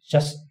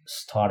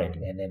started,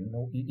 and then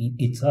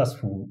it's us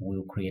who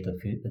will create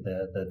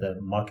the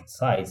market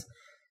size.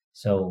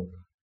 So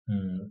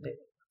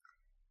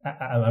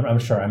I'm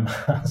sure I'm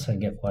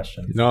answering your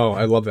question. No,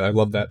 I love it. I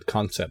love that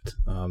concept.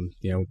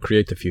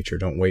 Create the future.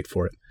 Don't wait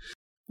for it.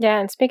 Yeah,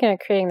 and speaking of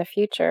creating the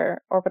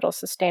future, orbital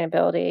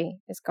sustainability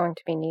is going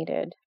to be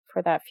needed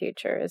for that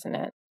future, isn't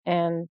it?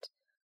 And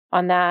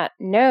on that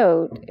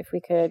note, if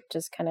we could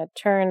just kind of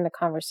turn the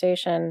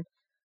conversation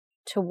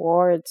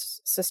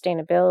towards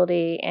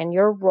sustainability and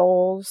your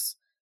roles,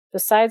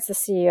 besides the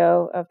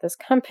CEO of this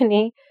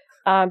company,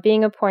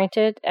 being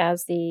appointed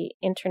as the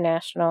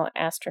International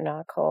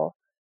Astronautical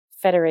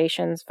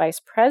Federation's vice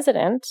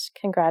president.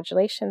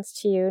 Congratulations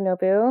to you,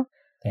 Nobu.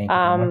 Thank you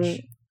very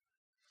much.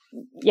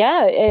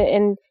 Yeah,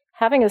 and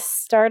having a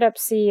startup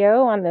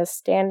CEO on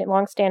this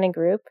long-standing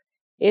group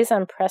is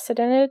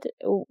unprecedented.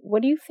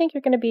 What do you think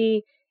you're going to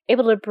be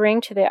able to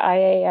bring to the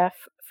IAF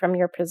from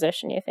your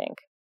position, you think?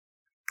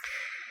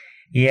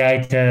 Yeah,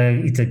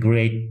 it's a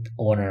great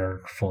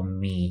honor for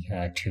me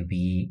to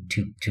be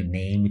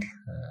named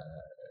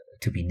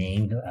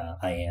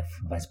IAF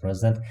vice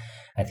president.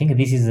 I think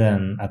this is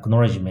an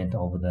acknowledgement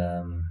of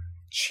the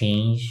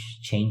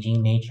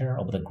changing nature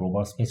of the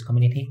global space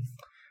community.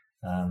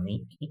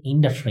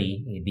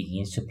 Industry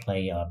begins to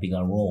play a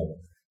bigger role.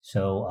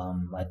 So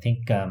I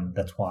think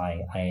that's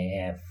why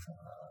IAF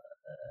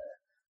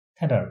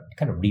kind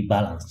of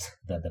rebalanced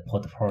the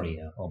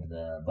portfolio of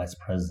the vice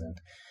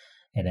president,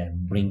 and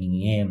then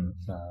bringing in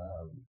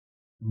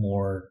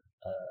more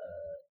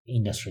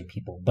industry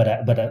people.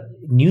 But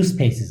New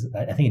Space is,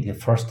 I think, the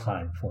first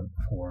time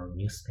for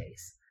New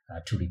Space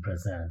to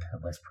represent a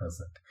vice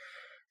president.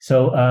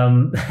 So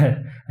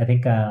I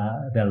think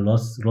there are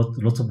lots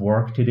of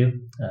work to do,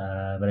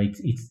 but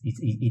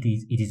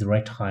it is the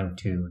right time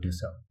to do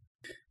so.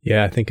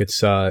 Yeah, I think it's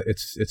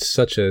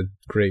such a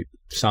great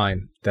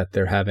sign that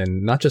they're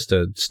having not just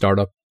a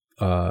startup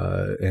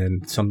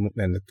and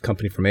a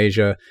company from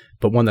Asia,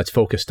 but one that's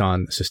focused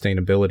on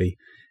sustainability.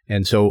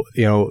 And so,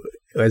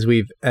 as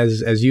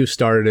you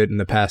started it in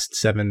the past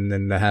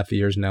 7.5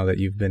 years now that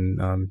you've been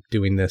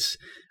doing this,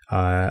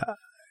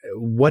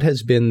 what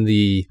has been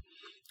the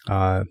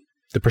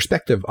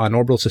perspective on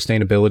orbital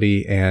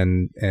sustainability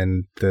and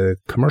the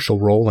commercial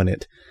role in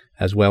it,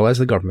 as well as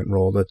the government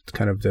role, the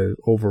kind of the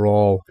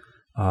overall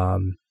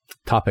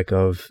topic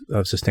of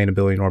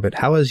sustainability in orbit?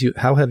 How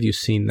have you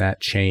seen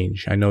that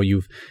change? I know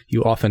you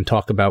often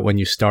talk about when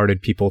you started,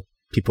 people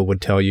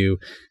would tell you,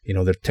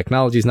 the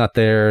technology's not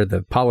there,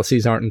 the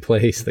policies aren't in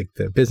place, like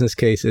the business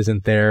case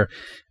isn't there.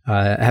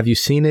 Have you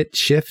seen it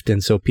shift?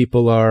 And so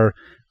people are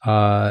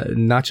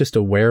not just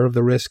aware of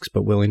the risks,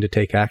 but willing to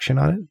take action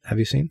on it? Have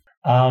you seen?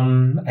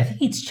 I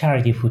think it's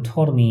Charity who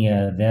told me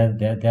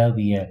there'll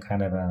be a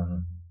kind of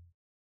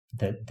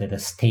the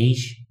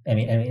stage.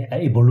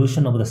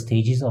 Evolution of the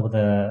stages of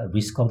the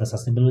risk of the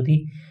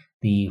sustainability,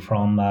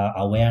 from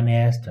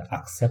awareness to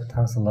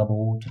acceptance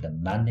level to the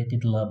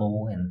mandated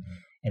level,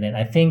 and then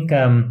I think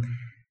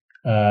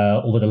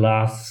over the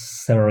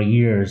last several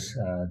years,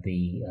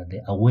 the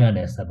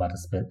awareness about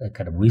the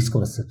kind of risk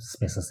of the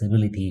space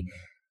sustainability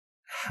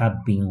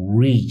have been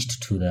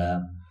reached to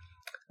the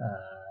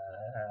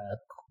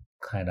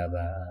kind of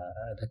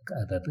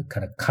the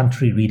kind of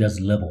country leaders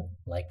level.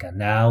 Like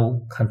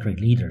now, country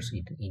leaders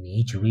in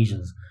each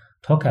regions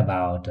talk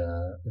about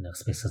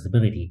space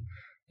accessibility,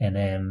 and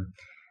then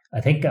I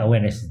think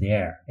awareness is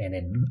there. And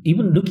then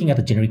even looking at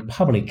the generic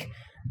public,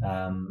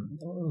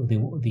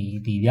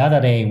 the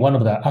other day, one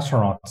of the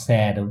astronauts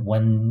said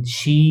when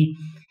she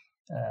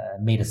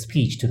made a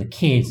speech to the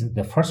kids,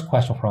 the first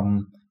question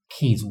from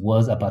kids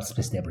was about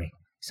space debris.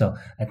 So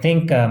I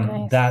think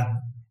Nice. that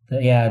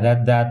the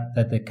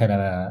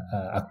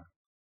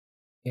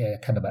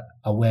kind of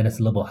awareness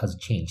level has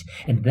changed,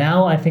 and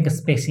now I think the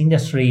space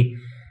industry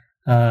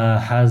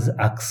has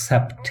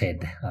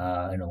accepted.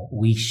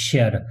 We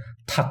should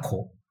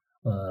tackle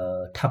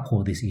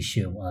this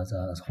issue as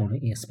a whole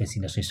space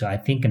industry. So I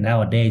think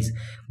nowadays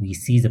we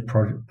see the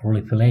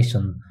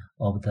proliferation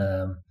of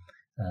the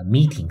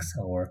meetings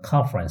or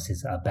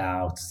conferences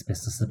about space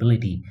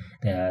accessibility.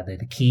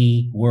 The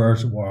key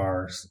words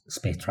were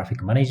space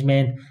traffic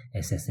management,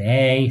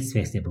 SSA,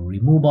 space debris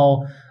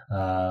removal,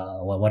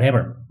 or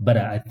whatever. But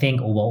I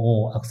think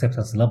overall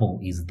acceptance level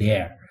is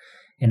there.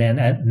 And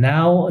then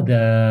now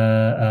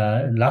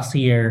last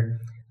year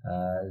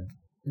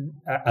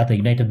at the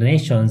United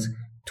Nations,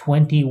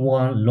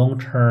 21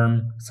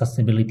 long-term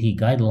sustainability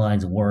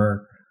guidelines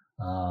were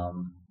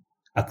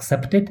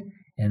accepted.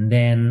 And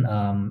then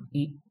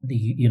the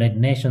United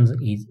Nations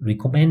is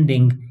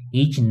recommending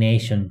each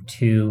nation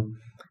to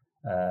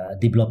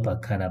develop a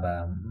kind of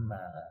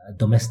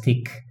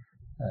domestic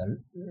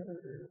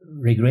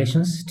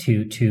regulations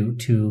to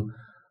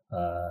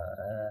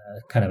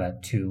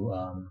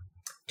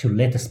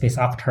let the space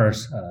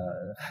actors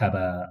have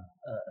a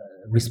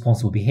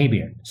responsible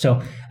behavior.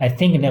 So I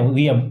think that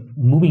we are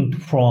moving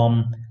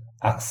from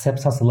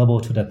acceptance level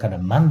to the kind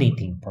of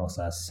mandating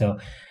process. So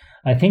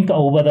I think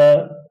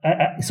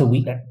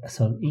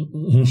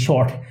in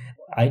short,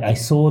 I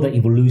saw the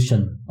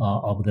evolution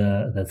of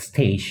the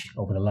stage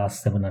over the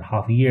last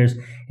 7.5 years,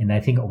 and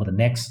I think over the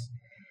next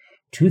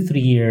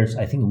 2-3 years,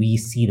 I think we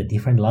see the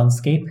different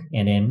landscape,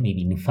 and then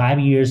maybe in 5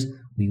 years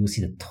we will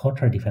see the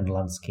total different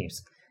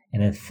landscapes.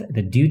 And I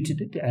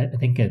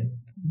think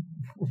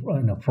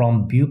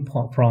from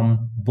viewpoint,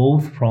 from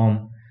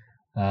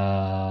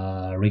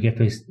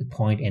regulatory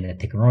point and a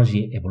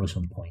technology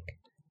evolution point.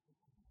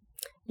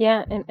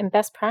 Yeah, and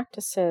best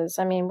practices.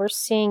 I mean, we're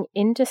seeing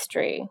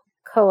industry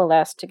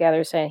coalesce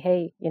together saying,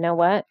 hey, you know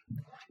what?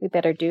 We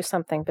better do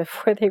something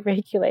before they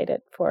regulate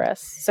it for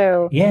us.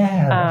 So,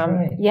 that's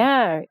right.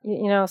 Yeah,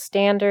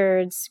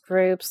 standards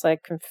groups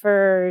like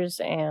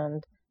Confers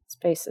and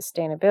Space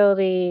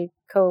Sustainability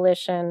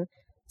Coalition.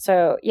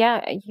 So,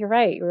 yeah, you're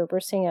right. We're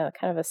seeing a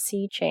kind of a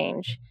sea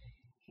change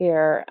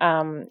here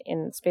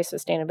in space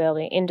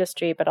sustainability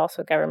industry, but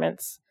also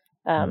governments,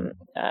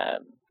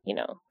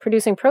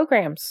 producing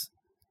programs.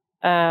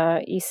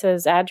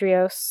 ESA's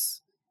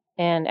ADRIOS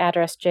and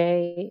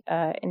ADRS-J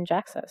in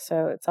JAXA.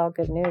 So it's all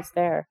good news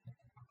there.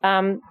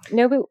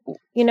 Nobu,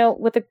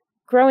 with a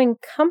growing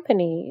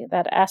company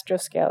that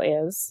Astroscale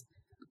is,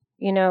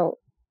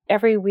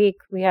 every week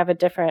we have a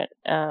different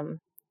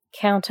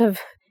count of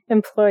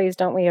employees,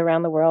 don't we,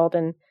 around the world?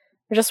 And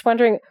we're just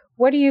wondering,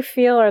 what do you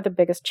feel are the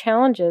biggest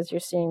challenges you're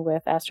seeing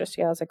with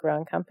Astroscale as a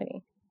growing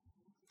company?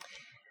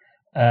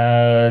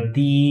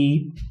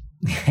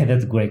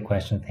 That's a great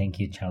question. Thank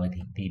you,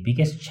 Charity. The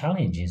biggest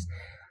challenges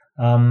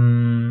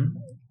for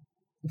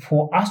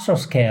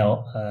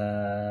Astroscale,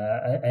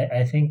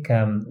 I think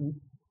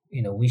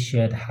we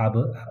should.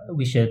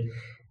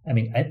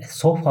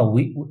 So far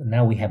we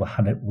have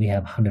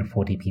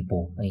 140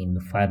 people in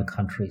 5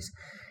 countries,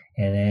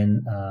 and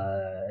then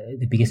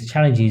the biggest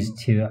challenge is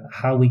to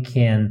how we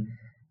can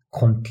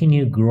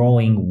continue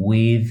growing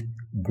with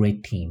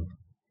great team,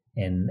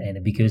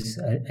 and because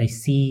I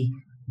see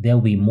there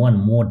will be more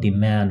and more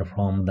demand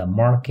from the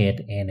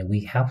market, and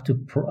we have to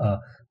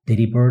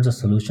deliver the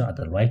solution at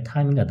the right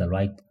timing, at the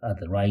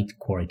right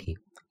quality,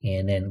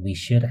 and then we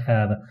should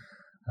have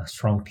a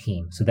strong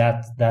team. So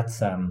that's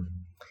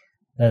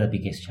the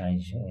biggest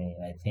challenge.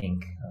 I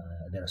think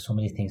there are so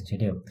many things to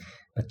do,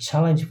 but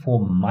challenge for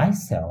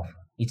myself,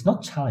 it's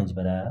not challenge,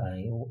 but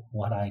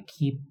I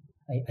keep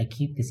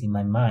this in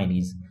my mind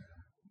is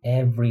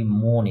every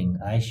morning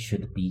I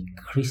should be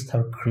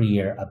crystal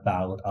clear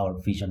about our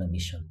vision and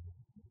mission.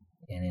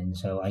 And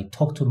so I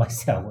talk to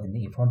myself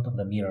in front of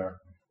the mirror,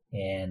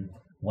 and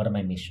what are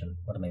my mission?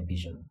 What are my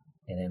vision?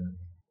 And then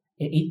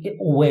it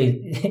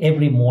always,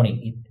 every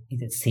morning,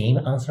 it's the same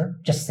answer,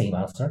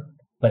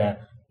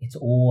 but it's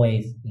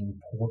always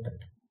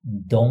important.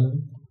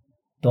 Don't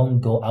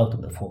go out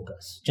of the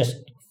focus. Just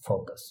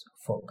focus.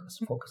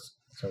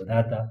 So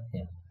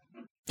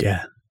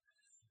Yeah,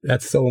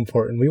 that's so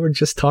important. We were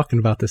just talking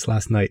about this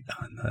last night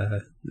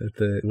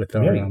with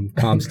our Really?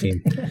 comms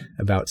team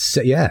about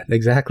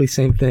exactly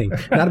same thing.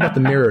 Not about the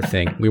mirror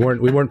thing. We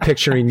weren't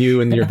picturing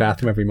you in your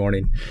bathroom every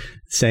morning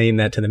saying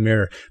that to the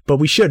mirror, but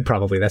we should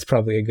probably. That's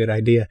probably a good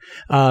idea.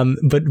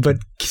 But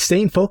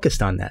staying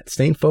focused on that,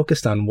 staying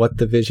focused on what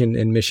the vision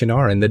and mission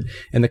are, and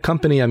the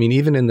company. I mean,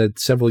 even in the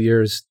several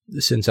years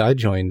since I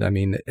joined, I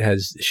mean, it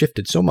has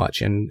shifted so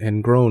much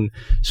and grown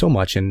so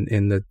much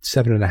in the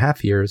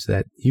 7.5 years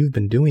that you've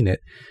been doing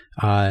it.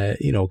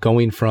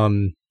 Going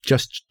from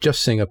just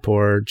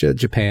Singapore,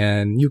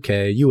 Japan,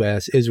 UK,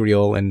 US,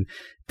 Israel, and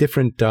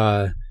different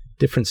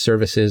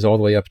services all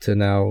the way up to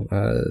now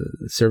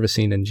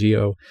servicing and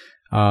geo.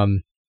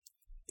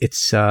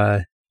 It's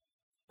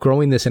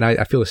growing this, and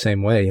I feel the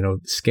same way.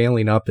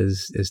 Scaling up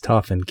is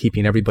tough, and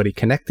keeping everybody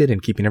connected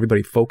and keeping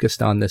everybody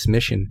focused on this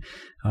mission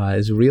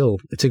is real.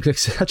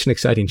 It's such an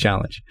exciting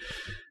challenge.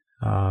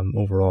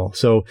 Overall.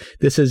 So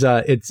this is,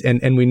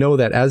 and we know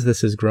that as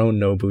this has grown,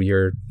 Nobu,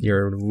 your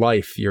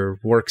life, your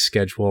work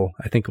schedule,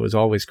 I think it was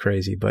always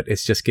crazy, but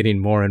it's just getting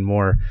more and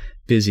more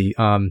busy.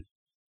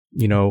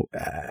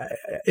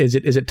 Is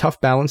it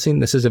tough balancing?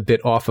 This is a bit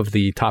off of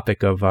the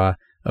topic of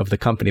the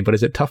company, but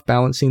is it tough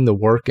balancing the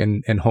work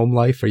and home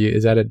life?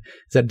 Is that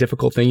a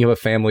difficult thing? You have a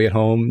family at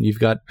home, you've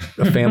got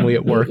a family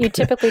at work. You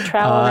typically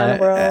travel around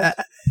the world.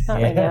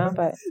 Not right now,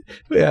 but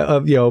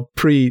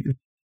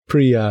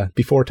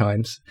before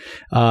times,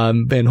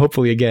 and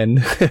hopefully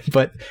again.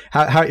 But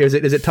how is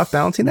it tough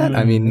balancing that?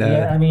 I mean,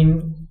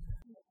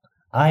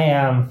 I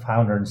am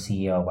founder and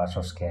CEO of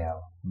Astroscale,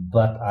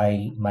 but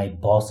my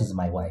boss is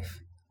my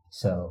wife.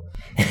 So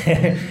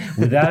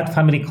without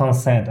family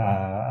consent,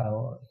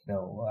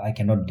 I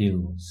cannot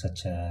do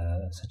such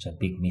a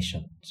big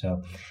mission.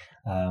 So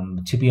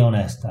to be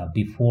honest,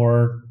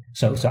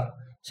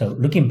 So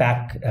looking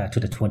back to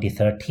the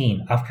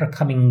 2013, after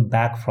coming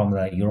back from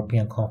the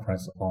European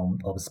Conference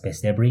of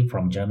Space Debris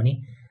from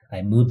Germany,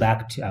 I flew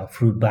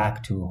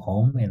back to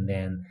home, and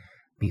then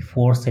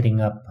before setting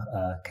up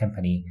a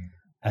company,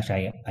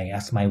 actually I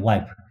asked my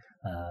wife,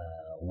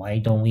 why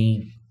don't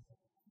we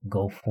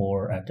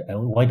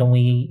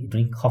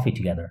drink coffee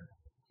together?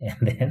 And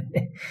then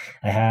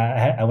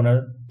I want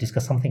to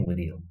discuss something with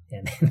you.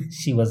 And then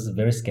she was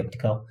very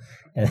skeptical.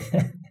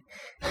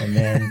 And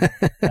then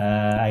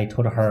I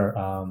told her,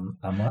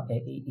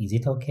 is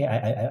it okay?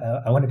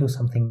 I want to do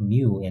something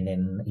new, and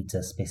then it's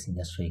a space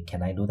industry.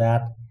 Can I do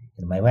that?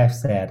 And my wife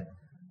said,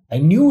 I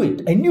knew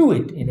it.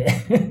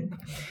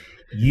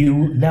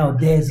 You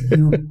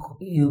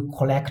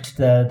collect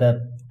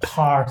the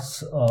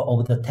parts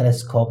of the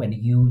telescope, and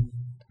you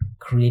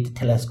create a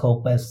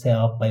telescope by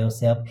yourself.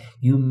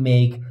 You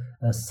make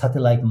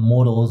satellite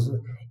models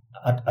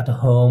at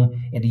home,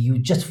 and you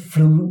just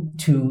flew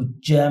to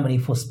Germany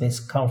for space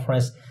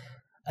conference.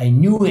 I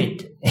knew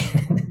it.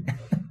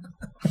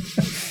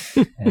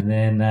 And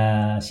then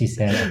she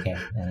said, okay,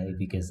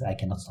 because I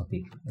cannot stop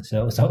it.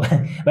 So,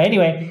 but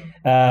anyway,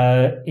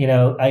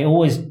 I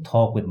always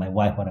talk with my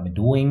wife what I'm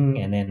doing,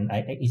 and then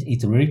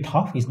it's really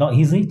tough. It's not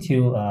easy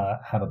to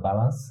have a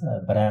balance,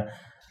 but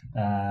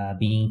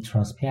being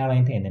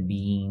transparent and then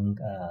being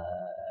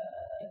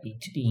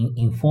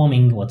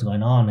informing what's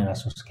going on in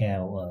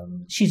Astroscale,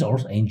 she's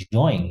also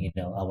enjoying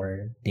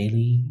our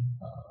daily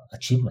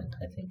achievement,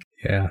 I think.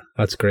 Yeah,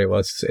 that's great.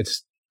 Well,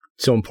 it's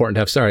so important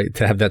to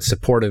have that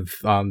supportive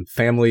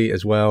family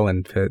as well,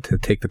 and to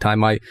take the time.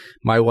 My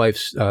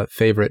wife's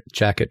favorite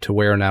jacket to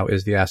wear now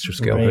is the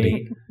Astroscale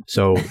hoodie,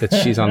 so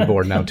she's on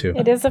board now too.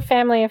 It is a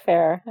family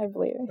affair, I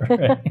believe.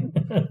 Right.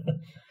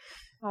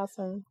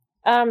 Awesome.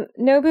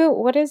 Nobu,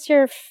 what is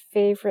your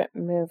favorite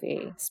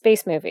movie,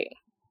 space movie?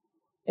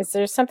 Is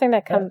there something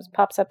that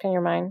pops up in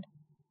your mind?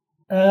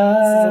 This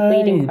is a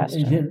leading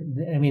question.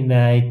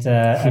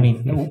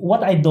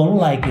 What I don't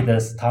like is the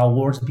Star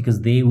Wars,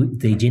 because they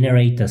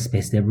generate the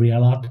space debris a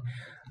lot.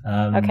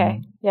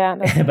 Okay, yeah.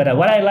 But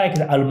what I like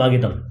is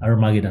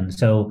Armageddon.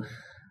 So,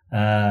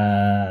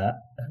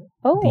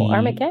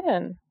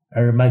 Armageddon. The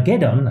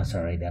Armageddon,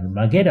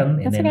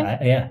 and then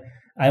okay.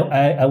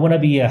 I want to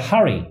be a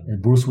Harry,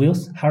 Bruce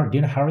Willis. Harry, do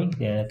you know Harry?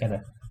 Yeah, kind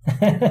of.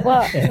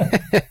 Well,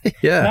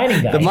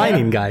 the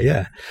mining guy.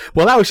 Yeah.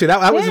 Well, that was the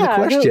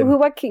question.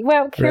 What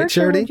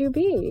character would you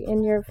be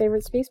in your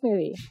favorite space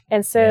movie?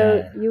 And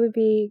so you would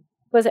be.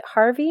 Was it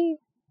Harvey?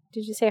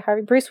 Did you say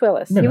Harvey? Bruce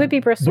Willis. You would be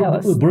Bruce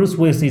Willis. Bruce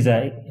Willis is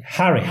a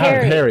Harry.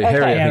 Harry. I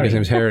think his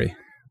name's Harry.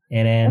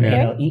 And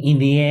then in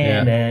the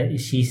end,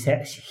 she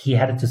said he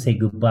had to say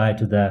goodbye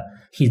to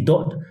his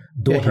daughter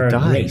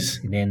Grace.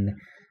 And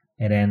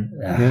then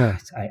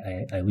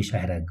I wish I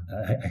had a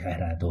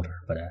daughter,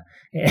 but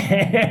we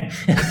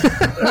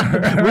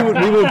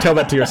won't tell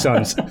that to your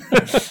sons.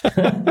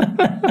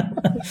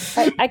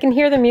 I can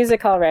hear the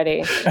music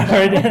already.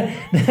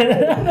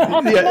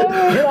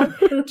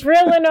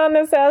 Drilling on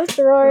this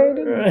asteroid.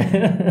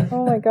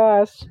 Oh my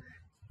gosh.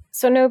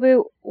 So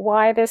Nobu,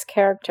 why this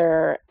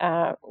character?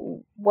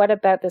 What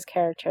about this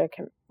character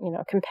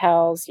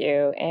compels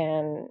you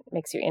and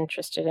makes you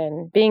interested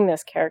in being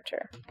this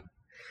character?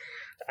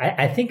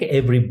 I think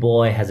every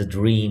boy has a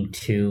dream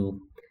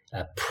to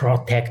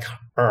protect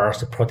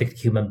Earth, protect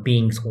human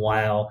beings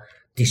while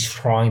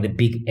destroying the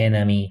big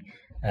enemy,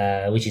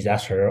 which is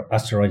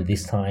asteroid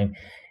this time.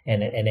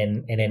 And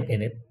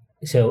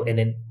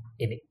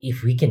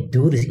if we can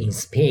do this in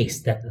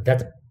space,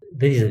 this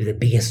is the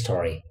biggest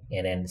story.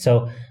 And then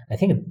so I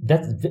think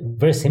that's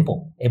very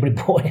simple. Every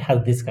boy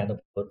has this kind of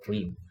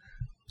dream.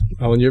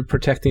 Oh, and you're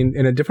protecting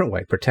in a different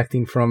way,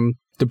 protecting from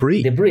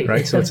debris,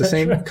 right? So it's the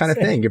same kind of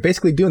thing. You're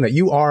basically doing that.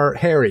 You are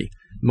Harry,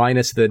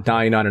 minus the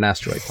dying on an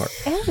asteroid part.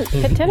 And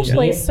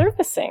potentially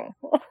servicing.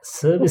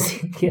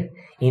 Servicing.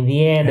 In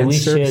the end, And we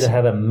servicing. should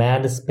have a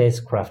manned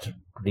spacecraft to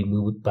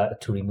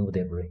remove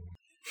debris.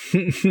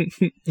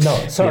 No,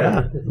 sorry.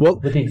 Yeah. Well,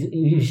 but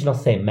you should not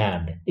say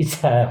manned.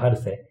 It's how to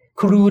say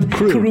crewed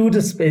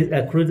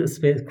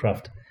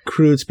spacecraft.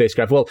 Crewed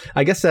spacecraft. Well,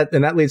 I guess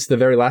that leads to the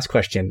very last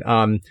question.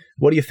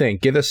 What do you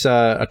think? Give us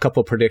a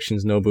couple of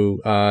predictions,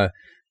 Nobu.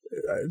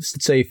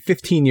 Say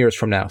 15 years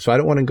from now. So I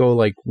don't want to go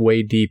like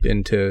way deep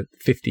into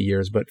 50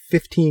 years, but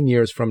 15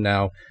 years from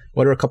now,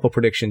 what are a couple of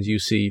predictions you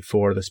see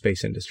for the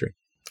space industry?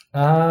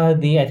 I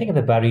think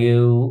the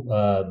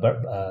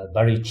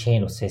value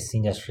chain of space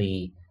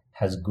industry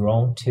has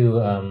grown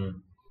to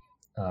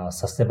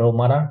sustainable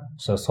manner.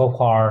 So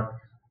far,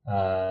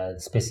 the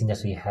space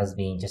industry has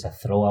been just a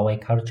throwaway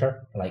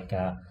culture, like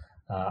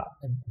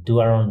do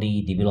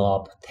R&D,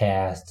 develop,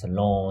 test,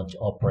 launch,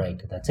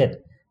 operate. That's it.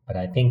 But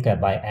I think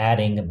by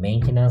adding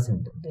maintenance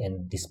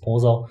and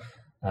disposal,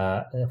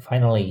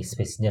 finally,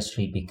 space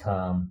industry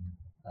become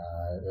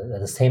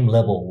the same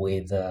level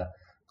with the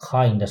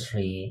car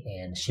industry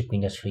and ship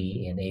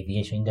industry and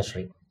aviation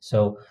industry.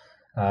 So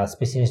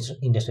space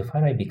industry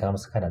finally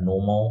becomes kind of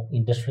normal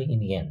industry in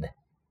the end.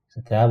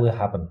 So that will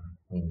happen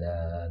in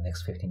the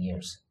next 15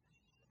 years.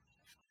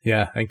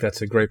 Yeah, I think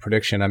that's a great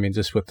prediction. I mean,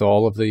 just with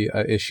all of the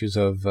issues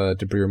of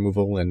debris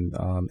removal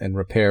and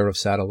repair of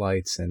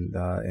satellites and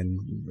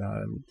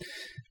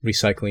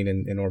recycling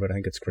in orbit, I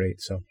think it's great.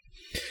 So,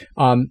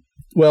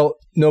 well,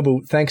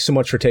 Nobu, thanks so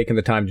much for taking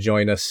the time to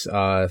join us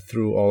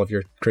through all of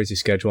your crazy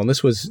schedule. And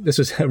this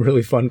was a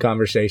really fun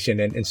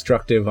conversation and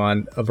instructive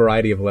on a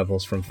variety of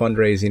levels, from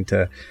fundraising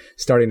to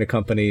starting a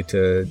company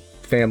to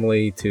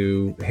family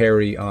to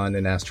Harry on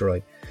an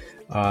asteroid.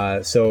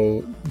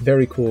 So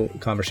very cool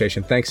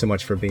conversation. Thanks so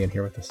much for being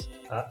here with us.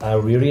 I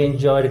really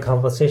enjoyed the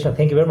conversation.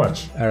 Thank you very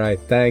much. All right.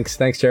 Thanks.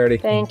 Thanks, Charity.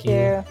 Thank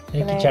you.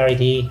 Thank you,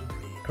 Charity.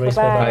 Grace,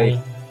 Bye-bye.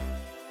 bye-bye.